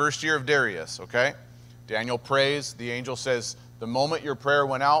 9, in the first year of Darius, okay? Daniel prays, the angel says, the moment your prayer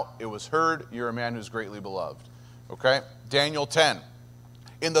went out, it was heard, you're a man who's greatly beloved. Okay? Daniel 10,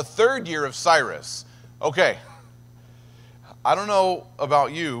 in the third year of Cyrus. Okay, I don't know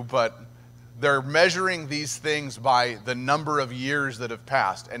about you, but they're measuring these things by the number of years that have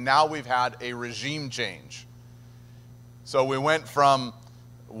passed, and now we've had a regime change. So we went from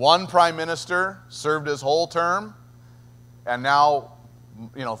one prime minister, served his whole term, and now,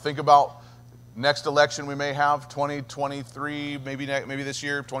 think about next election we may have, 2023, maybe this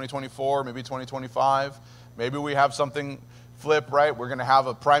year, 2024, maybe 2025. Maybe we have something flip, right? We're going to have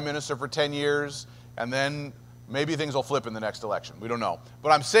a prime minister for 10 years, and then maybe things will flip in the next election. We don't know.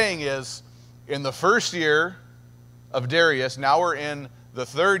 What I'm saying is, in the first year of Darius, now we're in the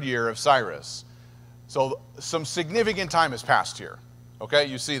third year of Cyrus. So some significant time has passed here. Okay,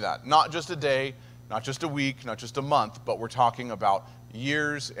 you see that. Not just a day, not just a week, not just a month, but we're talking about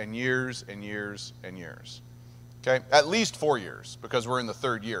years and years and years and years. Okay, at least 4 years, because we're in the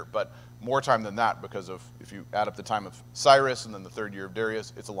third year, but more time than that, because of, if you add up the time of Cyrus and then the third year of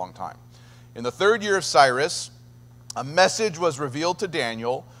Darius, it's a long time. In the third year of Cyrus, a message was revealed to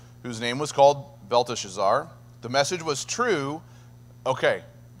Daniel, whose name was called Belteshazzar. The message was true. Okay,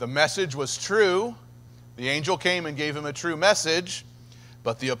 the message was true. The angel came and gave him a true message,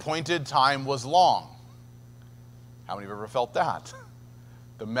 but the appointed time was long. How many have ever felt that?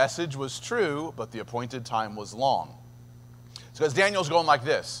 The message was true, but the appointed time was long. It's because Daniel's going like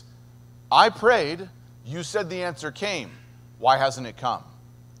this. I prayed, you said the answer came. Why hasn't it come?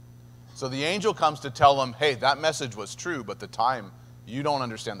 So the angel comes to tell him, hey, that message was true, but the time, you don't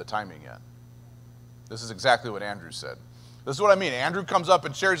understand the timing yet. This is exactly what Andrew said. This is what I mean. Andrew comes up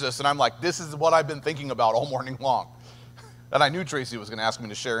and shares this, and I'm like, this is what I've been thinking about all morning long. And I knew Tracy was going to ask me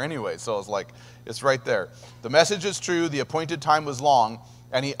to share anyway, so I was like, it's right there. The message is true, the appointed time was long,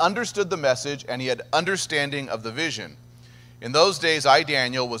 and he understood the message, and he had understanding of the vision. In those days, I,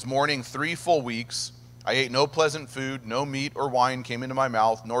 Daniel, was mourning 3 full weeks. I ate no pleasant food, no meat or wine came into my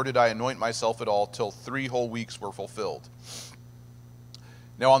mouth, nor did I anoint myself at all till 3 whole weeks were fulfilled.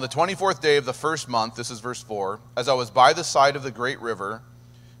 Now on the 24th day of the first month, this is verse 4, as I was by the side of the great river,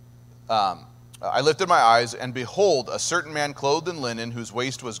 I lifted my eyes, and behold, a certain man clothed in linen, whose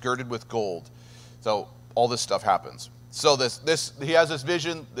waist was girded with gold. So all this stuff happens. So he has this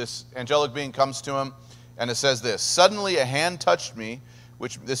vision, this angelic being comes to him, and it says this, suddenly a hand touched me,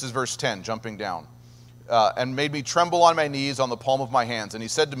 which this is verse 10, jumping down, and made me tremble on my knees on the palm of my hands. And he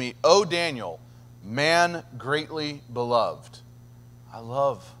said to me, O Daniel, man greatly beloved. I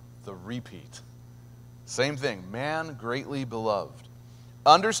love the repeat. Same thing, man greatly beloved.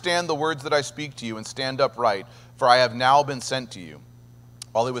 Understand the words that I speak to you and stand upright, for I have now been sent to you.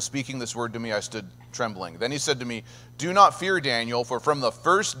 While he was speaking this word to me, I stood trembling. Then he said to me, do not fear, Daniel, for from the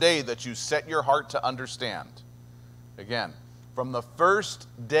first day that you set your heart to understand, again, from the first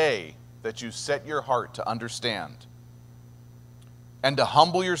day that you set your heart to understand and to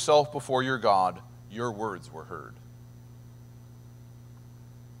humble yourself before your God, your words were heard.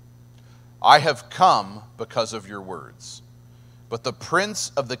 I have come because of your words, but the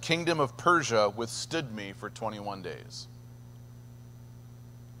prince of the kingdom of Persia withstood me for 21 days.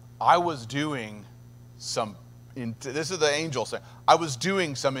 I was doing this is the angel saying, I was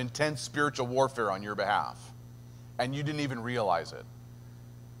doing some intense spiritual warfare on your behalf, and you didn't even realize it.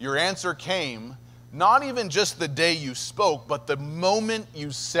 Your answer came not even just the day you spoke, but the moment you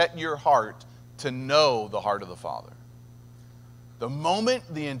set your heart to know the heart of the Father. The moment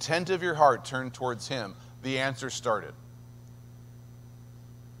the intent of your heart turned towards him, the answer started.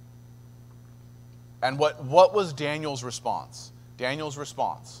 And what was Daniel's response? Daniel's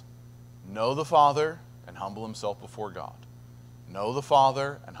response, know the Father and humble himself before God. Know the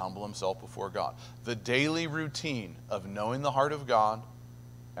Father and humble himself before God. The daily routine of knowing the heart of God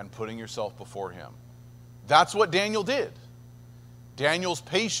and putting yourself before him. That's what Daniel did. Daniel's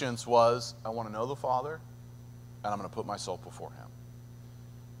patience was, I want to know the Father and I'm going to put myself before him.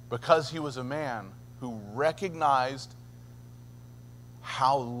 Because he was a man who recognized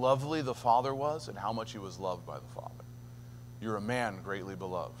how lovely the Father was and how much he was loved by the Father. You're a man greatly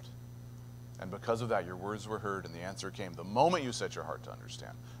beloved. And because of that, your words were heard and the answer came the moment you set your heart to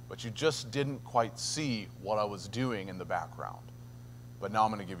understand. But you just didn't quite see what I was doing in the background. But now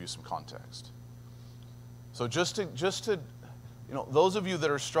I'm going to give you some context. So just to those of you that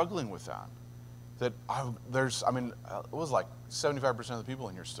are struggling with that, it was like 75% of the people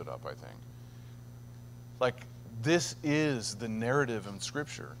in here stood up, I think. Like, this is the narrative in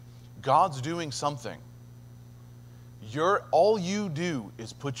Scripture. God's doing something. All you do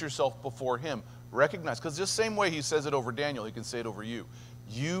is put yourself before him. Recognize, because the same way he says it over Daniel, he can say it over you.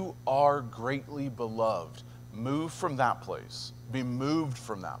 You are greatly beloved. Move from that place. Be moved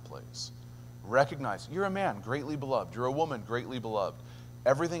from that place. Recognize, you're a man greatly beloved. You're a woman greatly beloved.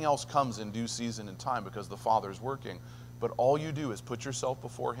 Everything else comes in due season and time because the Father's working. But all you do is put yourself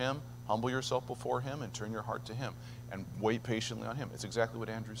before him, humble yourself before him, and turn your heart to him. And wait patiently on him. It's exactly what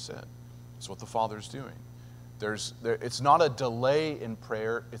Andrew said. It's what the Father's doing. It's not a delay in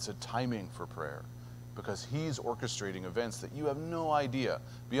prayer, it's a timing for prayer. Because he's orchestrating events that you have no idea,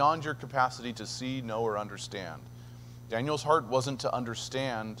 beyond your capacity to see, know, or understand. Daniel's heart wasn't to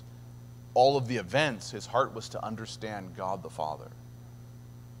understand all of the events. His heart was to understand God the Father.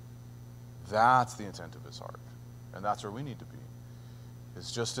 That's the intent of his heart. And that's where we need to be.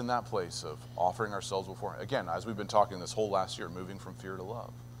 It's just in that place of offering ourselves before him. Again, as we've been talking this whole last year, moving from fear to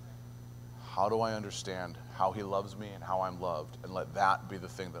love. How do I understand how he loves me and how I'm loved? And let that be the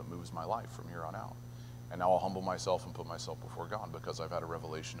thing that moves my life from here on out. And now I'll humble myself and put myself before God because I've had a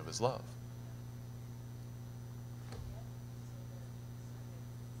revelation of his love.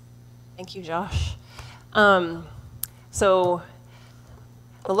 Thank you, Josh. So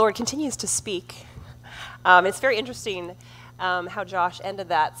the Lord continues to speak. It's very interesting how Josh ended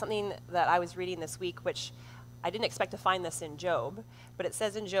that. Something that I was reading this week, which I didn't expect to find this in Job, but it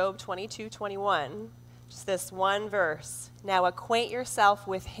says in Job 22:21, just this one verse, now acquaint yourself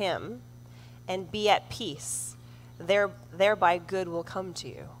with him and be at peace. Thereby good will come to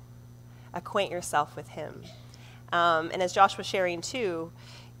you. Acquaint yourself with him. And as Josh was sharing too,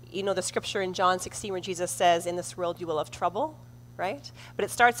 you know the scripture in John 16 where Jesus says, in this world you will have trouble, right? But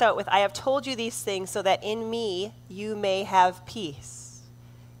it starts out with, I have told you these things so that in me you may have peace.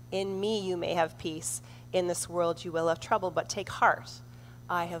 In me you may have peace. In this world you will have trouble, but take heart.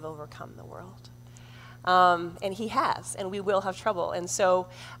 I have overcome the world. And he has, and we will have trouble. And so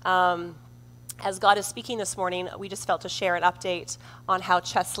as God is speaking this morning, we just felt to share an update on how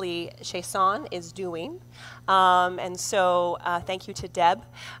Chesley Chason is doing. And so thank you to Deb,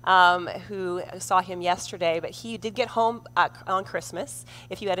 who saw him yesterday. But he did get home on Christmas.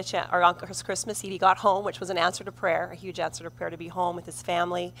 If you had a chance, or on Christmas Eve, he got home, which was an answer to prayer, a huge answer to prayer, to be home with his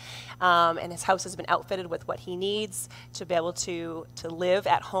family. And his house has been outfitted with what he needs to be able to live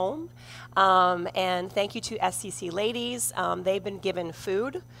at home. And thank you to SCC ladies. They've been given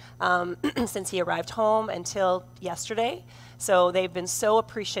food since he arrived home until yesterday. So they've been so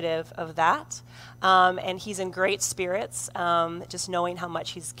appreciative of that. And he's in great spirits, just knowing how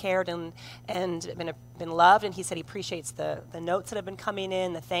much he's cared and been loved. And he said he appreciates the notes that have been coming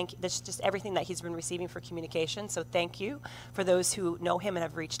in, just everything that he's been receiving for communication. So thank you for those who know him and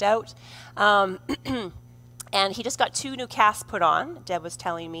have reached out. And he just got 2 new casts put on, Deb was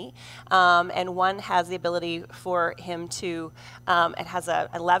telling me, and one has the ability for him to, it has a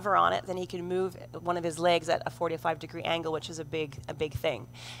lever on it, then he can move one of his legs at a 45-degree angle, which is a big thing.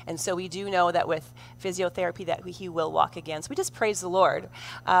 And so we do know that with physiotherapy that he will walk again. So we just praise the Lord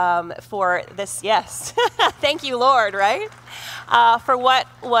for this, yes. Thank you, Lord, right? For what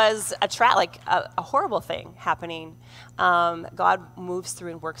was a horrible thing happening. God moves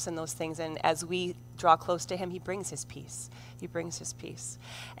through and works in those things, and as we draw close to him, he brings his peace. He brings his peace.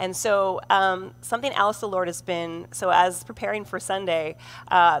 And so something else the Lord has been, so as preparing for Sunday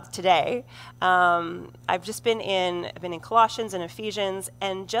today, I've just been in Colossians and Ephesians,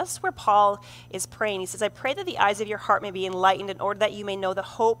 and just where Paul is praying, he says, I pray that the eyes of your heart may be enlightened in order that you may know the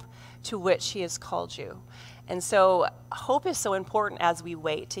hope to which he has called you. And so hope is so important as we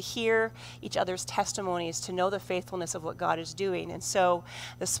wait, to hear each other's testimonies, to know the faithfulness of what God is doing. And so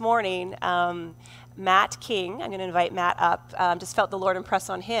this morning, Matt King, I'm going to invite Matt up, just felt the Lord impress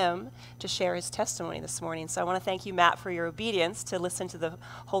on him to share his testimony this morning. So I want to thank you, Matt, for your obedience to listen to the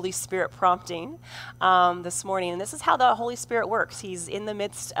Holy Spirit prompting this morning. And this is how the Holy Spirit works. He's in the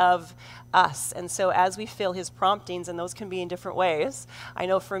midst of us. And so as we feel his promptings, and those can be in different ways, I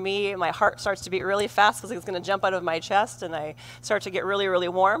know for me, my heart starts to beat really fast because it's going to jump out of my chest, and I start to get really, really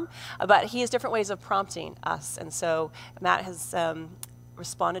warm. But he has different ways of prompting us. And so Matt has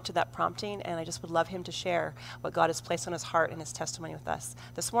responded to that prompting, and I just would love him to share what God has placed on his heart and his testimony with us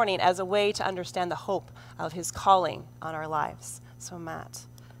this morning as a way to understand the hope of his calling on our lives. So Matt,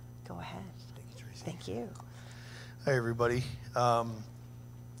 go ahead. Thank you, Tracy. Thank you. Hi, everybody.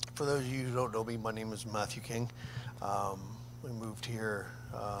 For those of you who don't know me, my name is Matthew King. We moved here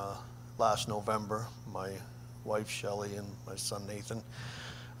last November, my wife Shea and my son Nathan,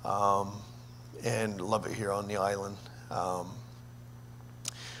 and love it here on the island.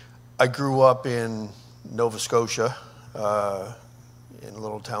 I grew up in Nova Scotia, in a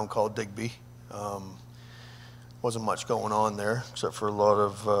little town called Digby. Wasn't much going on there, except for a lot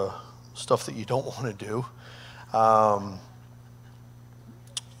of stuff that you don't want to do.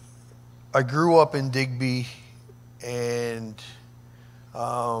 I grew up in Digby, and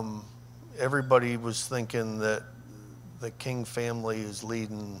everybody was thinking that the King family is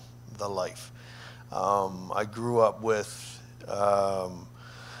leading the life. I grew up with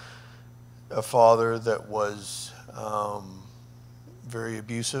a father that was very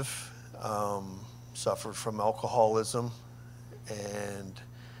abusive, suffered from alcoholism, and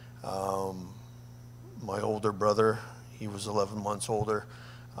my older brother, he was 11 months older,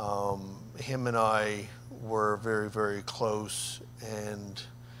 him and I were very, very close, and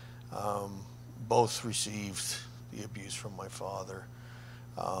both received the abuse from my father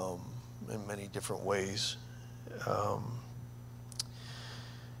in many different ways.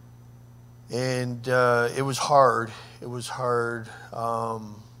 And it was hard. It was hard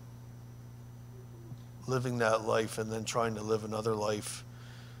living that life and then trying to live another life,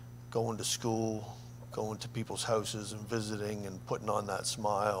 going to school, going to people's houses and visiting and putting on that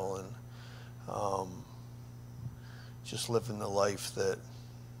smile and just living the life that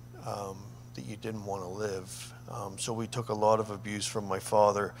that you didn't want to live. So we took a lot of abuse from my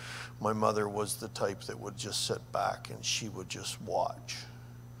father. My mother was the type that would just sit back and she would just watch.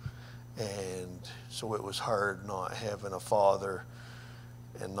 And so it was hard not having a father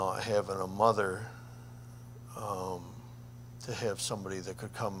and not having a mother, to have somebody that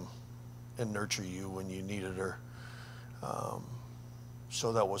could come and nurture you when you needed her.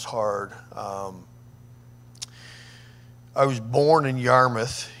 So that was hard. I was born in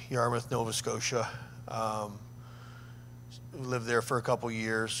Yarmouth, Nova Scotia. Lived there for a couple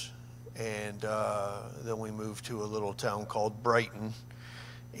years, and then we moved to a little town called Brighton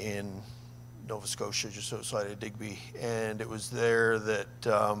in Nova Scotia, just outside of Digby. And it was there that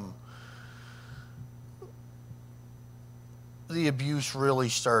the abuse really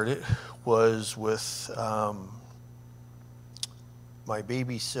started, was with my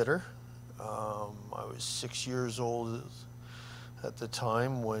babysitter. I was 6 years old at the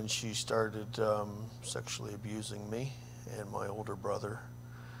time when she started sexually abusing me and my older brother.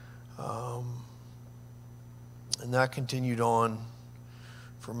 And that continued on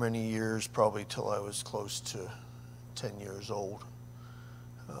for many years, probably till I was close to 10 years old.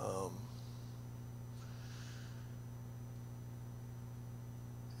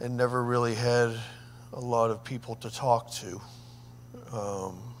 And never really had a lot of people to talk to.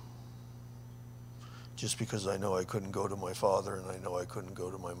 Just because I know I couldn't go to my father and I know I couldn't go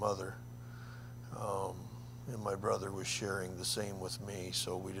to my mother. And my brother was sharing the same with me,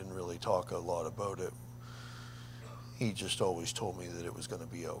 so we didn't really talk a lot about it. He just always told me that it was going to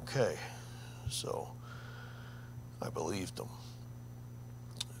be okay. So I believed him.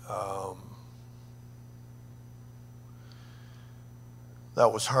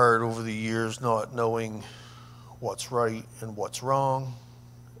 That was hard over the years, not knowing what's right and what's wrong,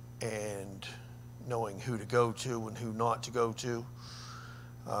 and knowing who to go to and who not to go to.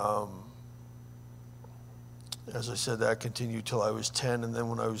 As I said, that continued till I was 10, and then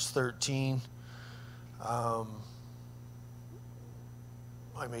when I was 13, I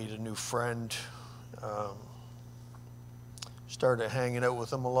made a new friend, started hanging out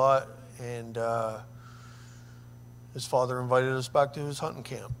with him a lot, and his father invited us back to his hunting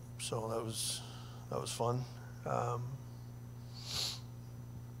camp, so that was fun.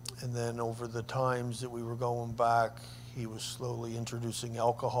 And then over the times that we were going back, he was slowly introducing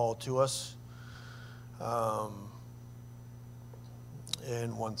alcohol to us.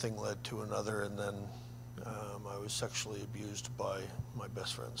 And one thing led to another, and then I was sexually abused by my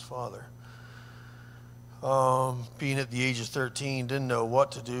best friend's father. Being at the age of 13, didn't know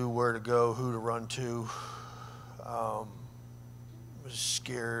what to do, where to go, who to run to. Was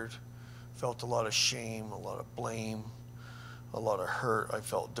scared, felt a lot of shame, a lot of blame, a lot of hurt. I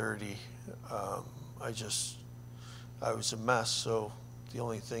felt dirty. I was a mess, so the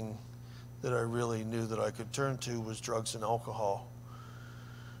only thing that I really knew that I could turn to was drugs and alcohol.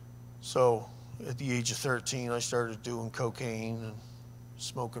 So at the age of 13, I started doing cocaine and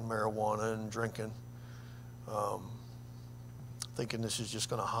smoking marijuana and drinking, thinking this is just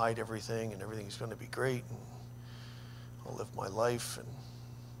going to hide everything and everything's going to be great and I'll live my life and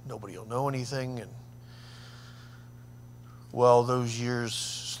nobody will know anything. And well, those years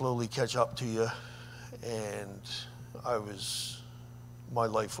slowly catch up to you, and my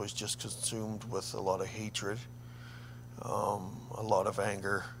life was just consumed with a lot of hatred, a lot of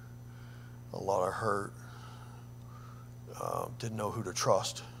anger, a lot of hurt. Didn't know who to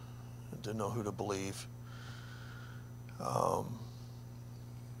trust, didn't know who to believe.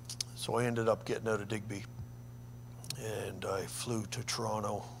 So I ended up getting out of Digby, and I flew to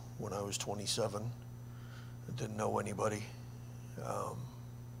Toronto when I was 27. I didn't know anybody. A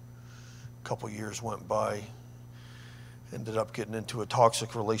couple years went by, ended up getting into a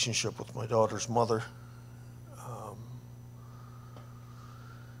toxic relationship with my daughter's mother.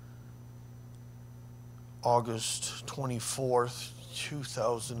 August 24th,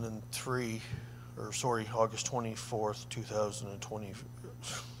 2003, or sorry, August 24th, 2020.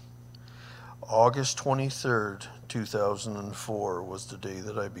 August 23rd, 2004 was the day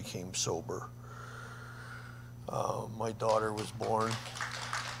that I became sober. My daughter was born.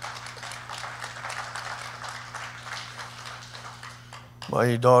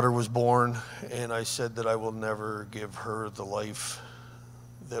 My daughter was born, and I said that I will never give her the life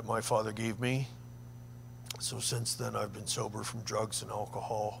that my father gave me. So since then, I've been sober from drugs and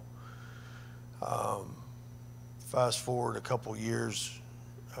alcohol. Fast forward a couple years,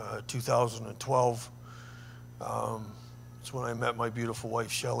 2012, it's when I met my beautiful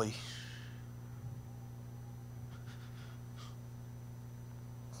wife, Shea.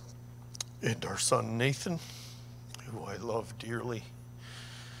 And our son, Nathan, who I love dearly.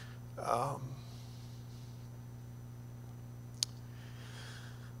 I'm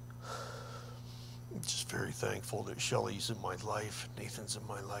just very thankful that Shelley's in my life, Nathan's in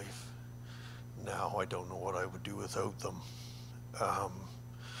my life. Now I don't know what I would do without them.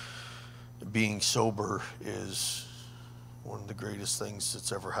 Being sober is one of the greatest things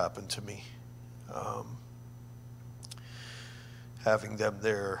that's ever happened to me. Having them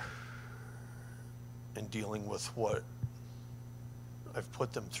there and dealing with what I've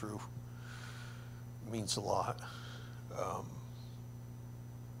put them through means a lot.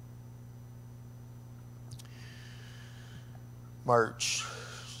 March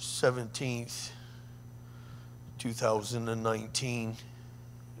 17th, 2019,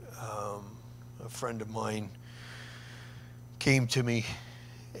 a friend of mine came to me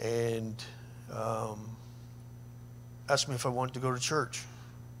and asked me if I wanted to go to church.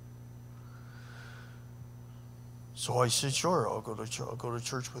 So I said, sure, I'll go to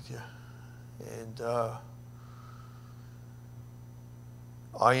church with you. And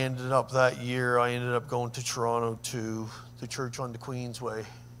I ended up going to Toronto to the church on the Queensway,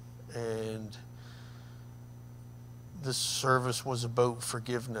 and this service was about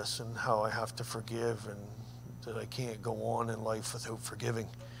forgiveness and how I have to forgive and that I can't go on in life without forgiving.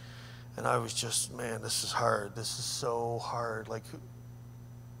 And I was just, man, this is hard. This is so hard. Like,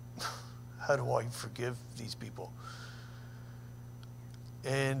 how do I forgive these people?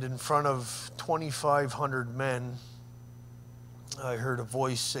 And in front of 2,500 men, I heard a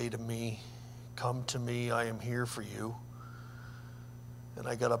voice say to me, "Come to me, I am here for you." And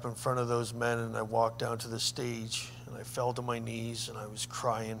I got up in front of those men and I walked down to the stage and I fell to my knees and I was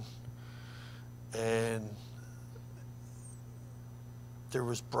crying. And there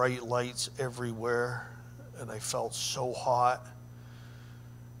was bright lights everywhere and I felt so hot.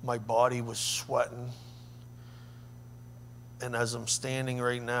 My body was sweating. And as I'm standing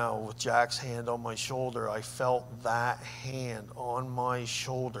right now with Jack's hand on my shoulder, I felt that hand on my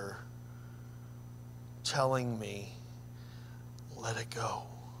shoulder telling me, let it go.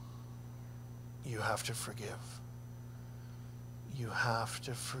 You have to forgive. You have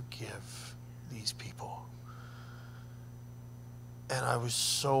to forgive these people. And I was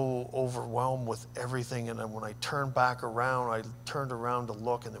so overwhelmed with everything. And then when I turned back around, I turned around to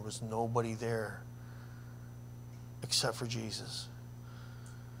look and there was nobody there except for Jesus.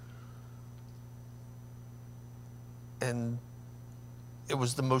 And it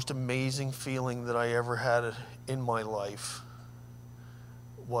was the most amazing feeling that I ever had in my life,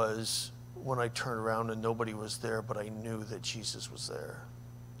 was when I turned around and nobody was there, but I knew that Jesus was there.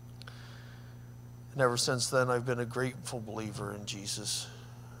 And ever since then, I've been a grateful believer in Jesus.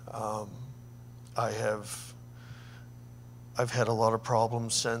 I've had a lot of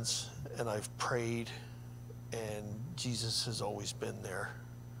problems since, and I've prayed, and Jesus has always been there.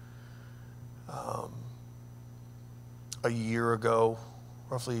 A year ago,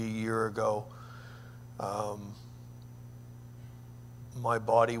 roughly a year ago, my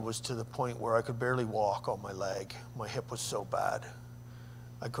body was to the point where I could barely walk on my leg. My hip was so bad.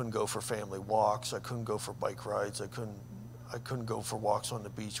 I couldn't go for family walks. I couldn't go for bike rides. I couldn't go for walks on the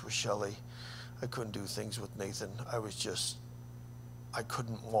beach with Shea. I couldn't do things with Nathan. I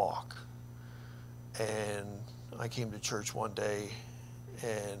couldn't walk. And I came to church one day,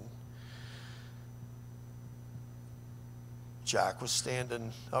 and Jack was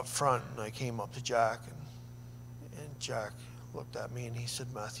standing up front, and I came up to Jack, and Jack looked at me and he said,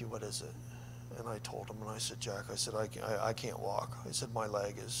 "Matthew, what is it?" And I told him, and I said, "Jack," I said, I can't walk. I said, my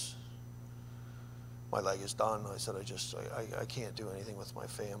leg is done. I said, I can't do anything with my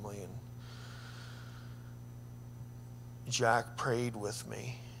family. And Jack prayed with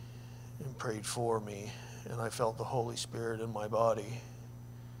me and prayed for me, and I felt the Holy Spirit in my body.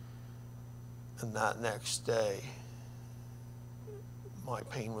 And that next day, my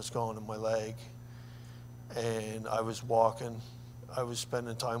pain was gone in my leg, and I was walking. I was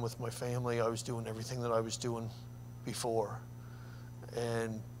spending time with my family. I was doing everything that I was doing before.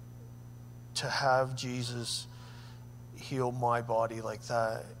 And to have Jesus heal my body like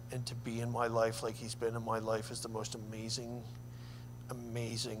that, and to be in my life like he's been in my life, is the most amazing,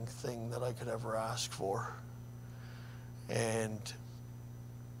 amazing thing that I could ever ask for. And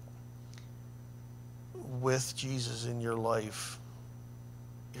with Jesus in your life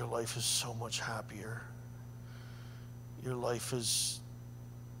is so much happier. Your life is,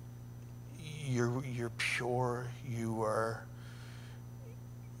 you're pure,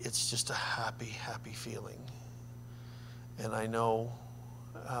 it's just a happy, happy feeling. And I know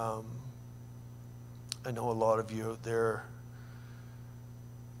a lot of you out there,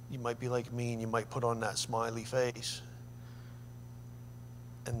 you might be like me, and you might put on that smiley face,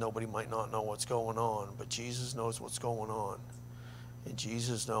 and nobody might not know what's going on, but Jesus knows what's going on. And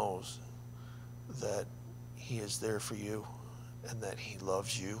Jesus knows that he is there for you, and that he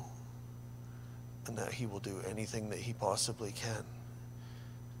loves you, and that he will do anything that he possibly can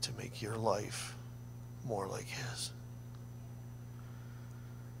to make your life more like his.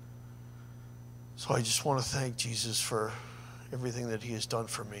 So I just want to thank Jesus for everything that he has done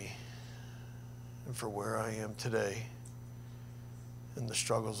for me, and for where I am today, and the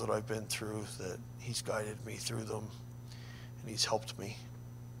struggles that I've been through, that he's guided me through them, and he's helped me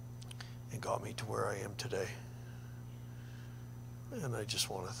and got me to where I am today. And I just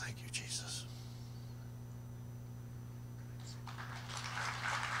want to thank you, Jesus.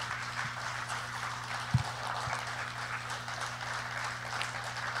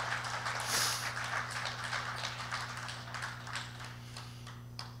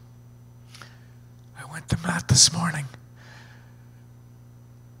 I went to Matt this morning,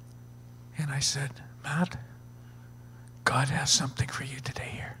 and I said, "Matt, God has something for you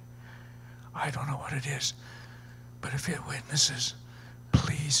today here. I don't know what it is, but if it witnesses,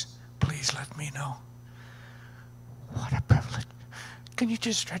 please let me know." What a privilege. Can you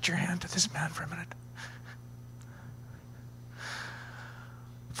just stretch your hand to this man for a minute?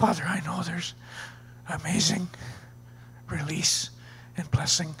 Father, I know there's amazing release and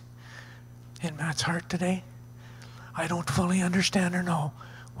blessing in Matt's heart today. I don't fully understand or know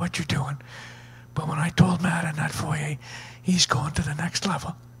what you're doing, but when I told Matt in that foyer he's going to the next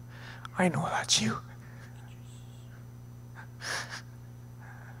level, I know that's you.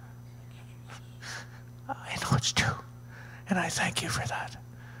 I know it's true, and I thank you for that.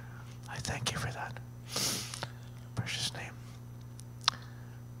 I thank you for that. Precious name.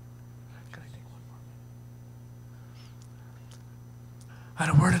 Can I take one more? I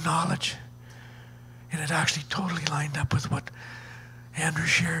had a word of knowledge, and it actually totally lined up with what Andrew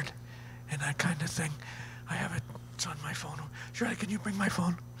shared and that kind of thing. I have it. It's on my phone. Shirley, can you bring my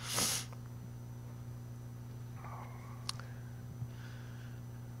phone?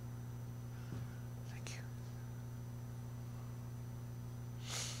 Thank you.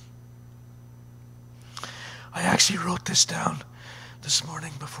 I actually wrote this down this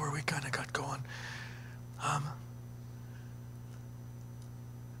morning before we kind of got going.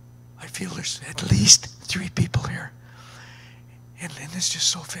 I feel there's at least 3 people here, and this just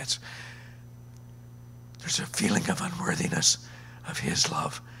so fits. There's a feeling of unworthiness of his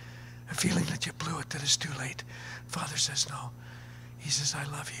love, a feeling that you blew it, that it's too late. Father says no. He says, I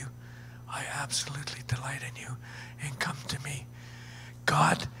love you. I absolutely delight in you, and come to me.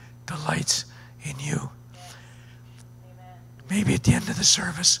 God delights in you. Maybe at the end of the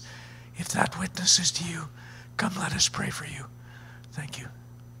service, if that witness is to you, come, let us pray for you. Thank you.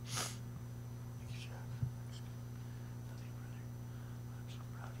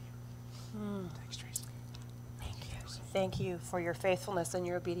 Thanks, Tracy. Thank you. Thank you for your faithfulness and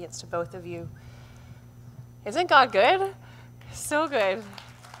your obedience to both of you. Isn't God good? So good.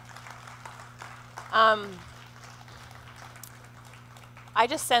 I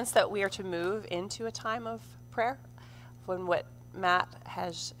just sense that we are to move into a time of prayer when what Matt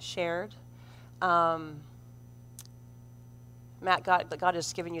has shared. Matt, God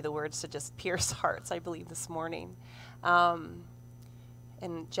has given you the words to just pierce hearts, I believe, this morning. And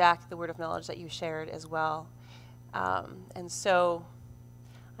Jack, the word of knowledge that you shared as well. And so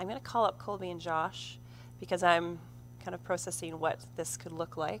I'm going to call up Colby and Josh because I'm kind of processing what this could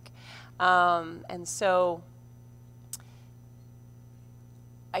look like. And so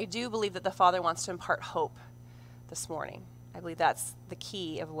I do believe that the Father wants to impart hope this morning. I believe that's the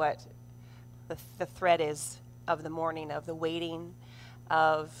key of what the thread is of the morning, of the waiting,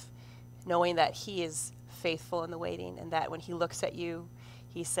 of knowing that he is faithful in the waiting, and that when he looks at you,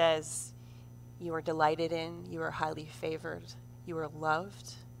 he says, you are delighted in, you are highly favored, you are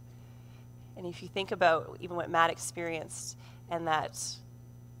loved. And if you think about even what Matt experienced and that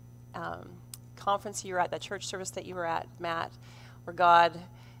conference you were at, that church service that you were at, Matt, where God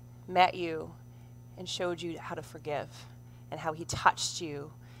met you and showed you how to forgive and how he touched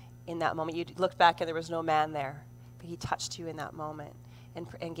you in that moment. You looked back and there was no man there, but he touched you in that moment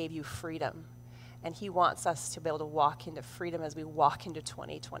and gave you freedom. And he wants us to be able to walk into freedom as we walk into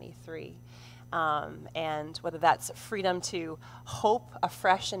 2023. And whether that's freedom to hope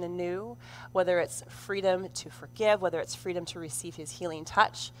afresh and anew, whether it's freedom to forgive, whether it's freedom to receive his healing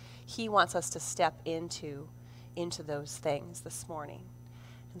touch, he wants us to step into those things this morning.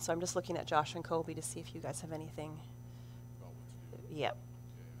 And so I'm just looking at Josh and Colby to see if you guys have anything. Yep.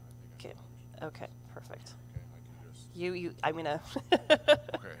 Good. Okay, perfect. I'm going to.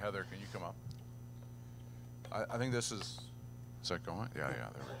 Okay, Heather, can you come up? I think this is that going? Yeah,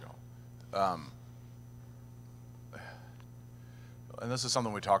 there we go. And this is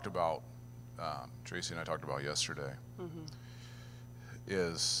something we talked about, Tracy and I talked about yesterday,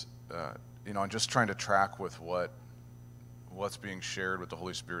 is, and just trying to track with what's being shared, what the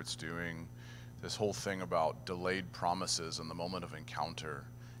Holy Spirit's doing, this whole thing about delayed promises in the moment of encounter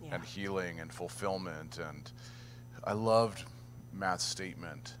and healing and fulfillment. And I loved Matt's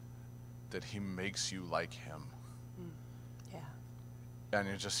statement that he makes you like him. And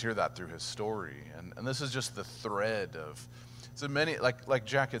you just hear that through his story. And this is just the thread of, so many, like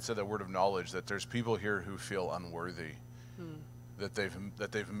Jack had said, that word of knowledge, that there's people here who feel unworthy, that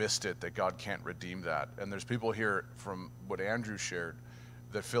they've missed it, that God can't redeem that. And there's people here, from what Andrew shared,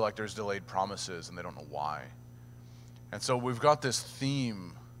 that feel like there's delayed promises and they don't know why. And so we've got this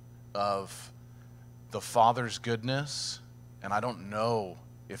theme of the Father's goodness, and I don't know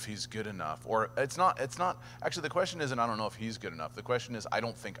if he's good enough. Or it's not, actually the question isn't I don't know if he's good enough. The question is I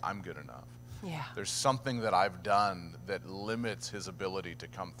don't think I'm good enough. Yeah. There's something that I've done that limits his ability to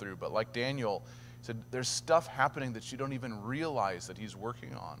come through. But like Daniel said, there's stuff happening that you don't even realize that he's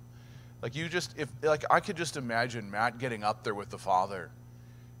working on. Like I could just imagine Matt getting up there with the Father,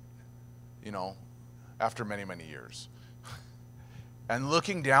 after many, many years. And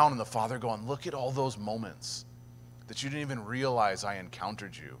looking down and the Father going, look at all those moments that you didn't even realize I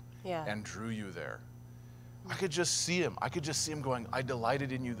encountered you and drew you there. I could just see him. I could just see him going, I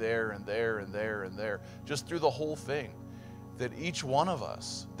delighted in you there and there and there and there, just through the whole thing. That each one of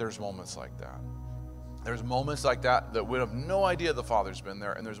us, there's moments like that. There's moments like that we have no idea the Father's been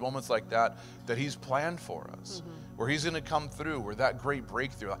there, and there's moments like that he's planned for us, where he's going to come through, where that great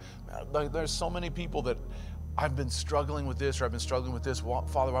breakthrough. Like, there's so many people that I've been struggling with this, or I've been struggling with this.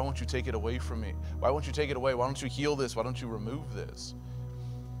 Father, why won't you take it away from me? Why won't you take it away? Why don't you heal this? Why don't you remove this?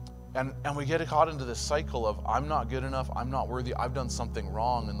 And we get caught into this cycle of, I'm not good enough, I'm not worthy, I've done something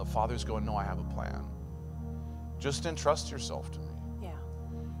wrong, and the Father's going, no, I have a plan. Just entrust yourself to me. Yeah.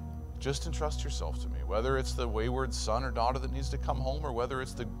 Just entrust yourself to me, whether it's the wayward son or daughter that needs to come home, or whether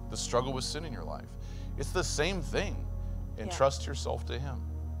it's the struggle with sin in your life. It's the same thing. Entrust yourself to him.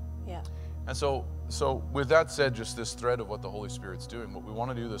 Yeah. And so with that said, just this thread of what the Holy Spirit's doing, what we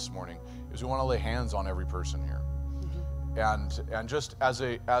want to do this morning is we want to lay hands on every person here. And just as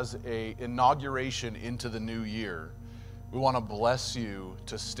a inauguration into the new year, We want to bless you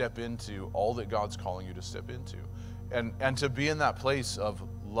to step into all that God's calling you to step into. And to be in that place of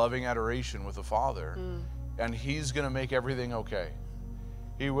loving adoration with the Father. And He's going to make everything okay.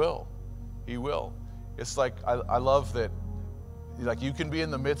 He will. He will. It's like, I love that, like, you can be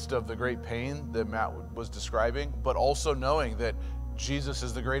in the midst of the great pain that Matt was describing, but also knowing that Jesus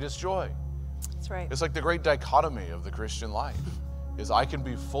is the greatest joy. That's right. It's like the great dichotomy of the Christian life, is I can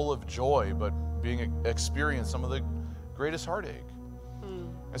be full of joy, but experience some of the greatest heartache.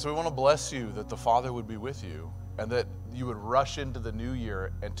 And so we want to bless you that the Father would be with you, and that you would rush into the new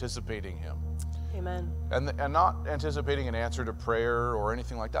year anticipating Him. Amen. And not anticipating an answer to prayer or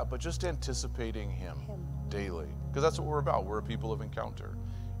anything like that, but just anticipating Him daily. Because that's what we're about. We're a people of encounter.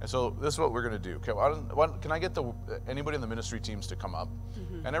 And so this is what we're going to do. Okay, can I get anybody in the ministry teams to come up?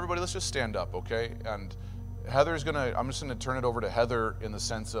 And everybody, let's just stand up, okay? And Heather's going to, I'm just going to turn it over to Heather in the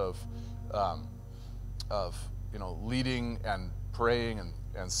sense of leading and praying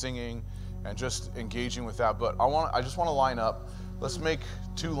and singing and just engaging with that. But I just want to line up. Let's make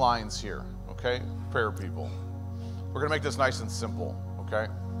 2 lines here, okay? Prayer people. We're going to make this nice and simple, okay?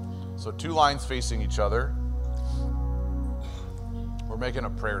 So 2 lines facing each other. We're making a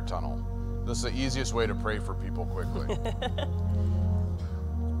prayer tunnel. This is the easiest way to pray for people quickly.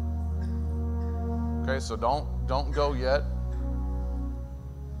 Okay, so don't go yet.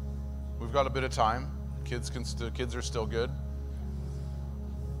 We've got a bit of time. Kids are still good.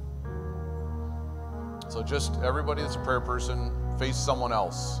 So just everybody that's a prayer person, face someone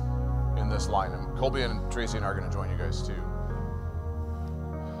else in this line. And Colby and Tracy and I are going to join you guys too.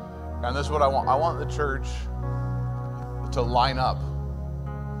 And this is what I want. I want the church to line up.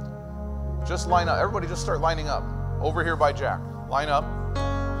 Just line up. Everybody just start lining up. Over here by Jack. Line up.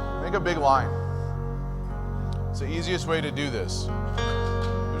 Make a big line. It's the easiest way to do this.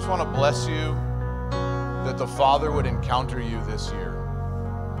 We just want to bless you that the Father would encounter you this year.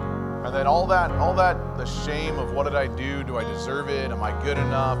 And that all that, the shame of what did I do? Do I deserve it? Am I good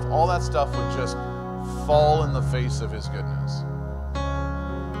enough? All that stuff would just fall in the face of His goodness.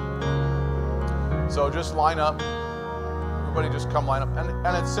 So just line up. Everybody just come line up.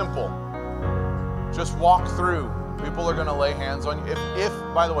 And it's simple. Just walk through. People are going to lay hands on you. If,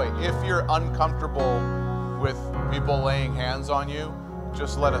 by the way, if you're uncomfortable with people laying hands on you,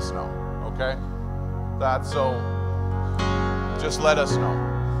 just let us know, okay? Just let us know.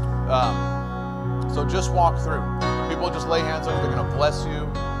 So just walk through. People just lay hands on you. They're going to bless you.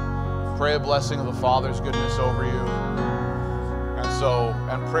 Pray a blessing of the Father's goodness over you.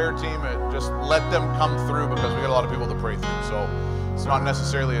 And prayer team, just let them come through because we got a lot of people to pray through. So it's not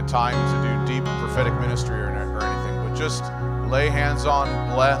necessarily a time to do deep prophetic ministry or anything, but just lay hands on,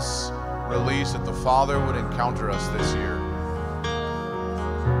 bless, release, that the Father would encounter us this year.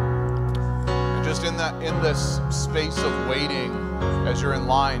 And just in this space of waiting, as you're in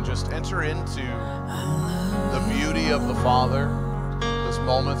line, just enter into the beauty of the Father, this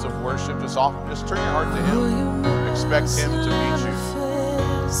moments of worship. Just turn your heart to Him. Expect Him to meet you.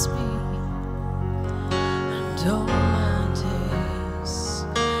 And all my days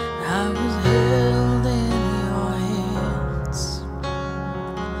I was held in your hands.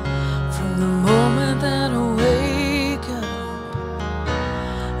 From the moment that I wake up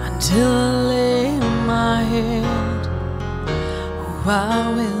until I lay my head, oh, I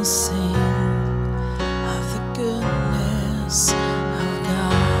will sing of the goodness of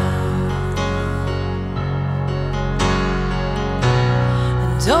God.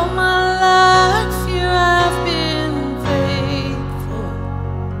 And all my life you have been faithful,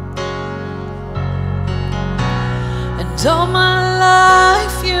 and all my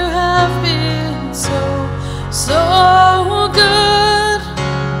life you have been so good.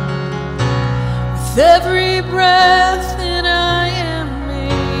 With every breath that I am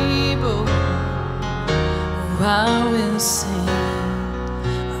able, oh, I will sing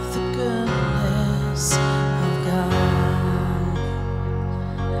of the goodness of God.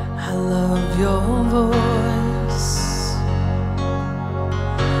 I love your voice.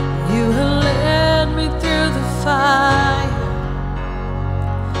 You have led me through the fire,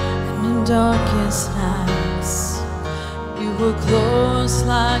 and in darkest nights you were close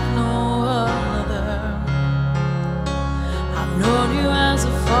like no other. I've known you as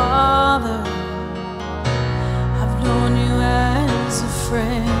a father, I've known you as a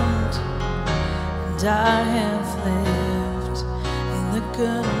friend, and I have lived in the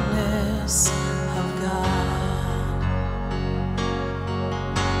goodness of God.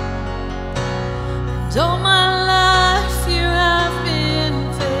 And all my life you have been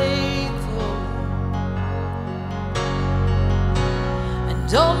faithful,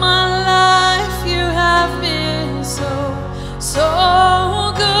 and all my life you have been so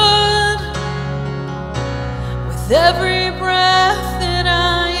so good. With every breath that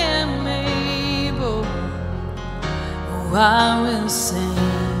I am able, oh, I will sing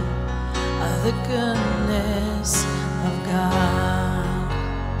of the goodness of God.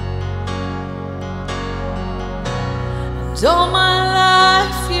 And all my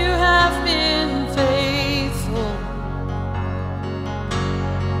life you have been faithful.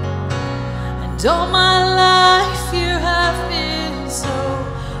 And all my life you have been so,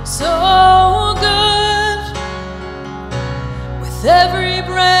 so good. With every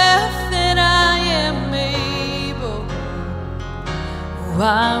breath that I am able, oh,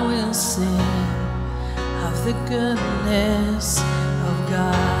 I will sing of the goodness of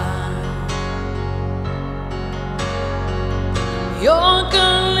God. Your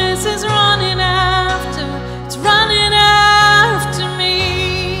goodness is running after, it's running after me.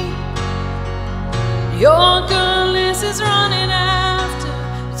 Your goodness is running after,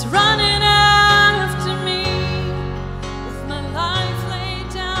 it's running after me. With my life laid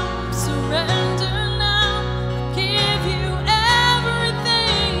down, surrender now, I give you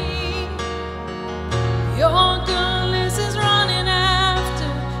everything. Your goodness is running after,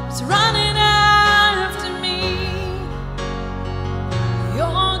 it's running after me.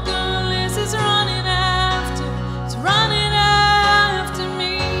 Your goodness is running after, it's running after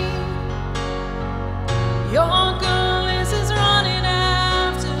me. Your goodness is running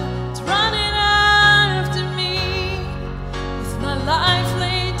after, it's running after me. With my life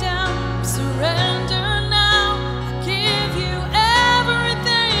laid down, surrender now, I give you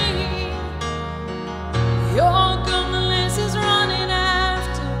everything. Your goodness is running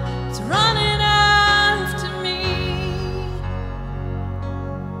after, it's running after me.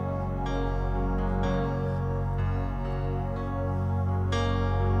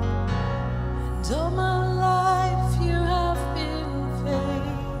 And all my life you have been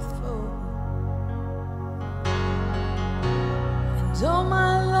faithful. And all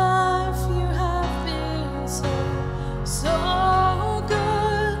my life you have been so, so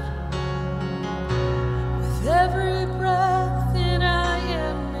good. With every breath that I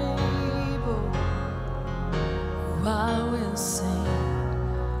am able, oh, I will sing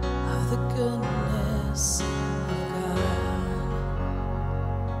of the goodness of God.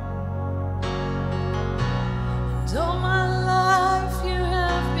 And all my life you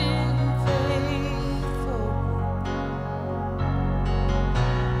have been faithful.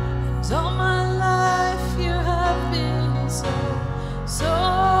 And all my life you have been so, so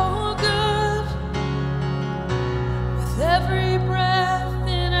good. With every breath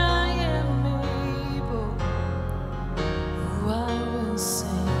that I am able, oh, I will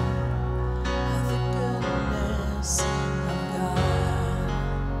sing of the goodness of God.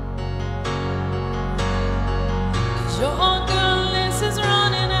 'Cause your goodness is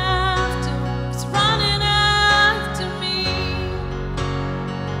running after, it's running after me.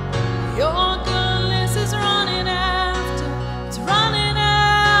 Your goodness is running after, it's running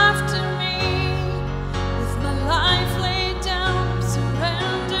after me. With my life laid down,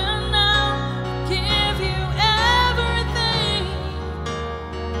 surrender now, give you everything.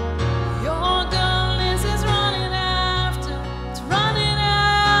 Your goodness is running after, it's running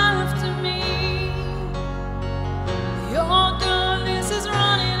after me. Your goodness is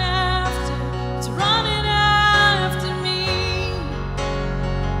running after, it's running after me.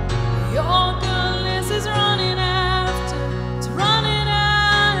 Your goodness is running after, it's running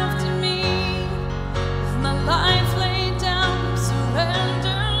after me. With my life laid down,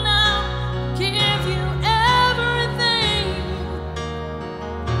 surrender now, give you everything.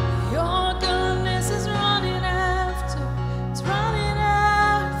 Your goodness is running after, it's running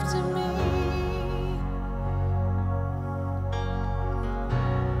after me.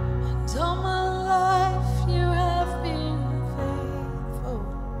 And all my life you have been faithful.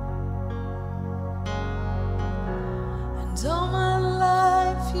 And all my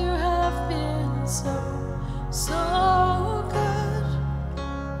life you have been so, so good.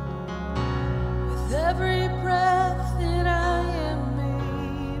 With every breath that I am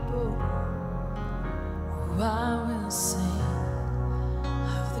able, oh, I will sing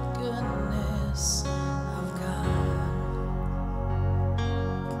of the goodness of God.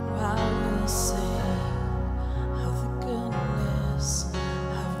 Oh, I will sing of the goodness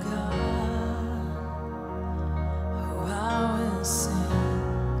of God. Oh, I will sing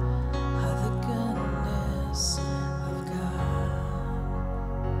of the goodness of God.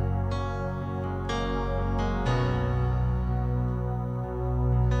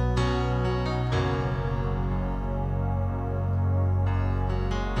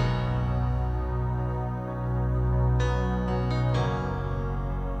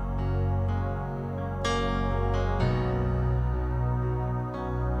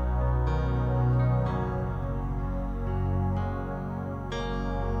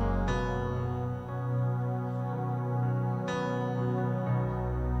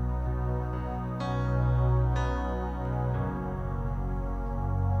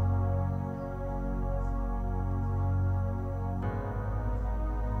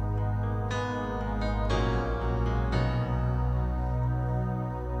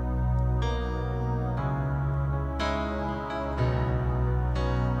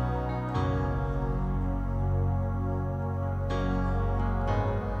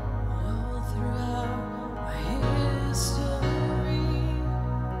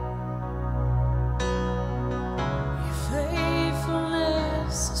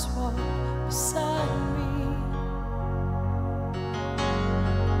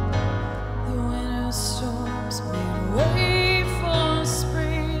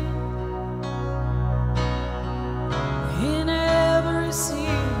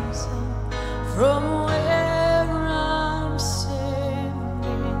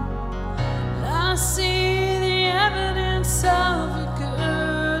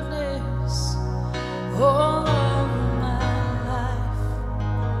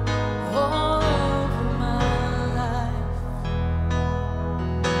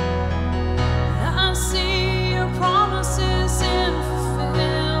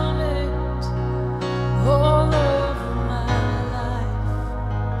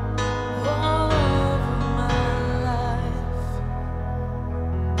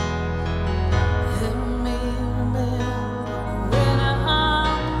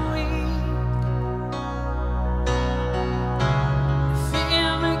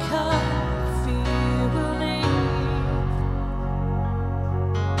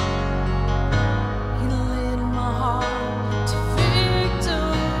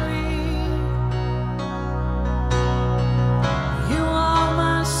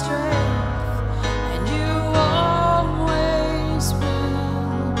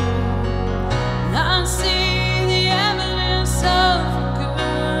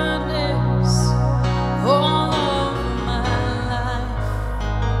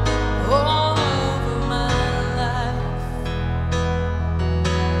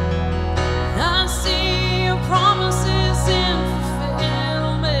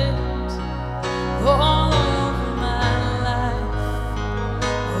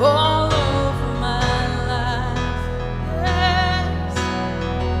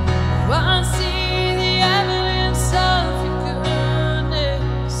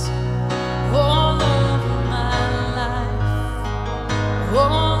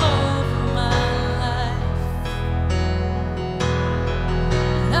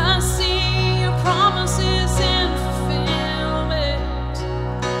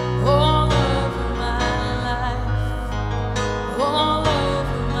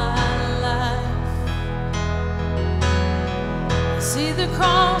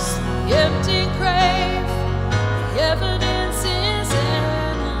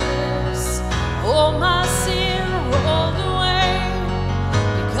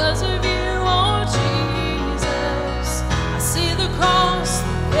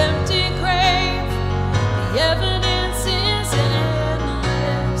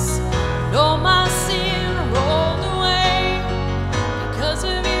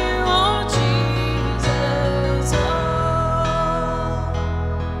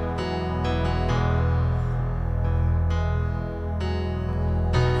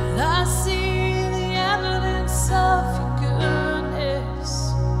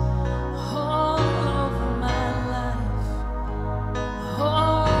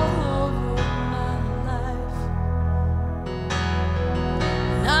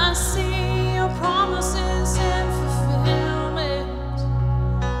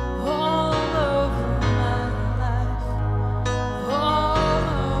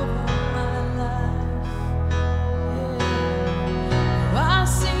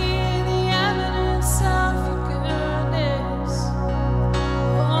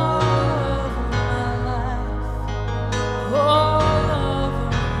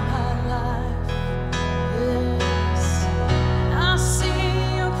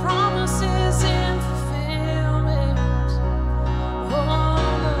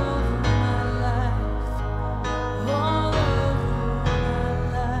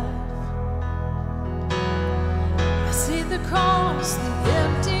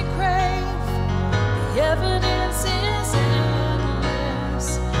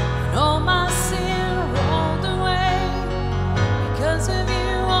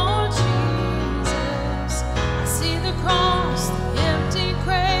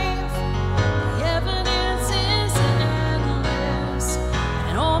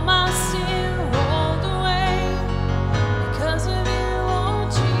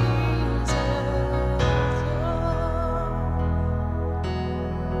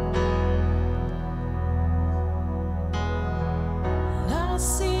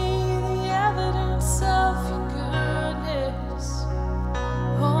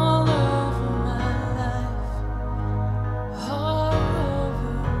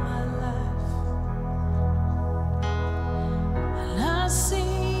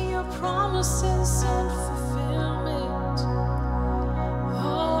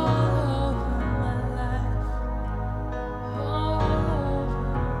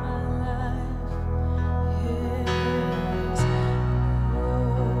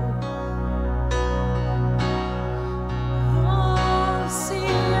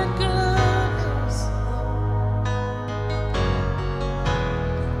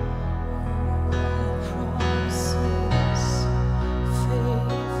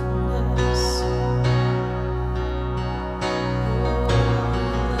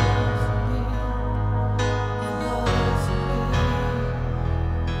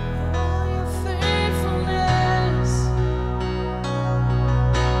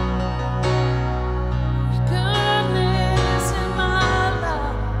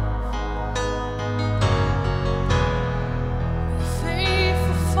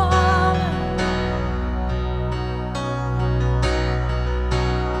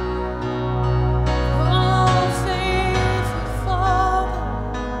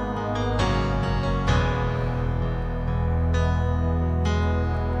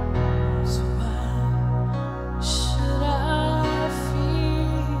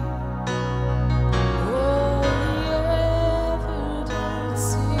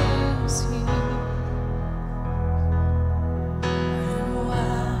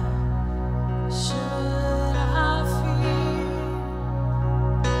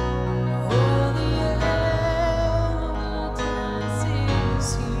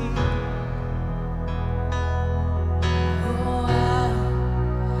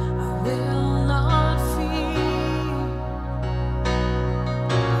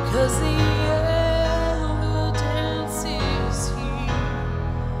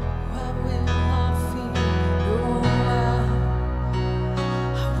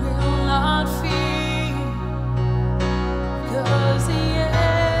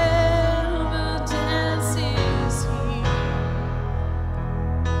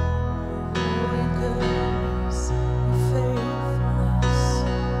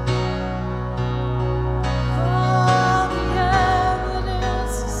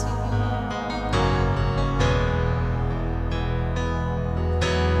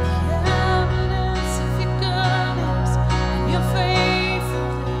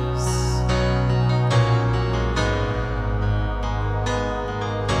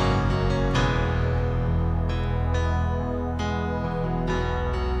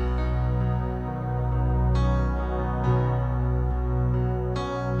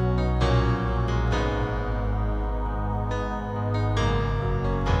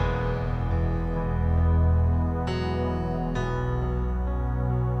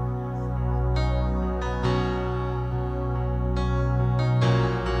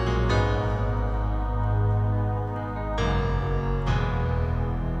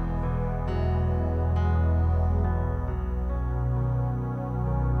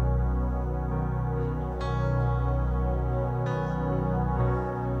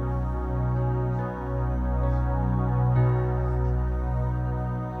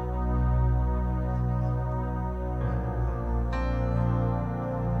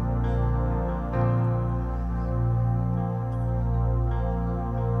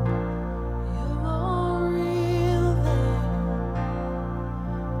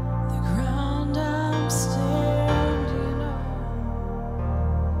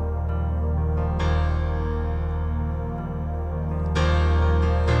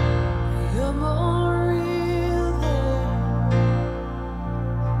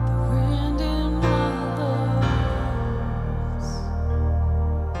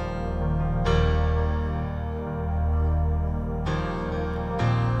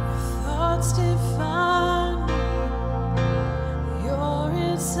 Still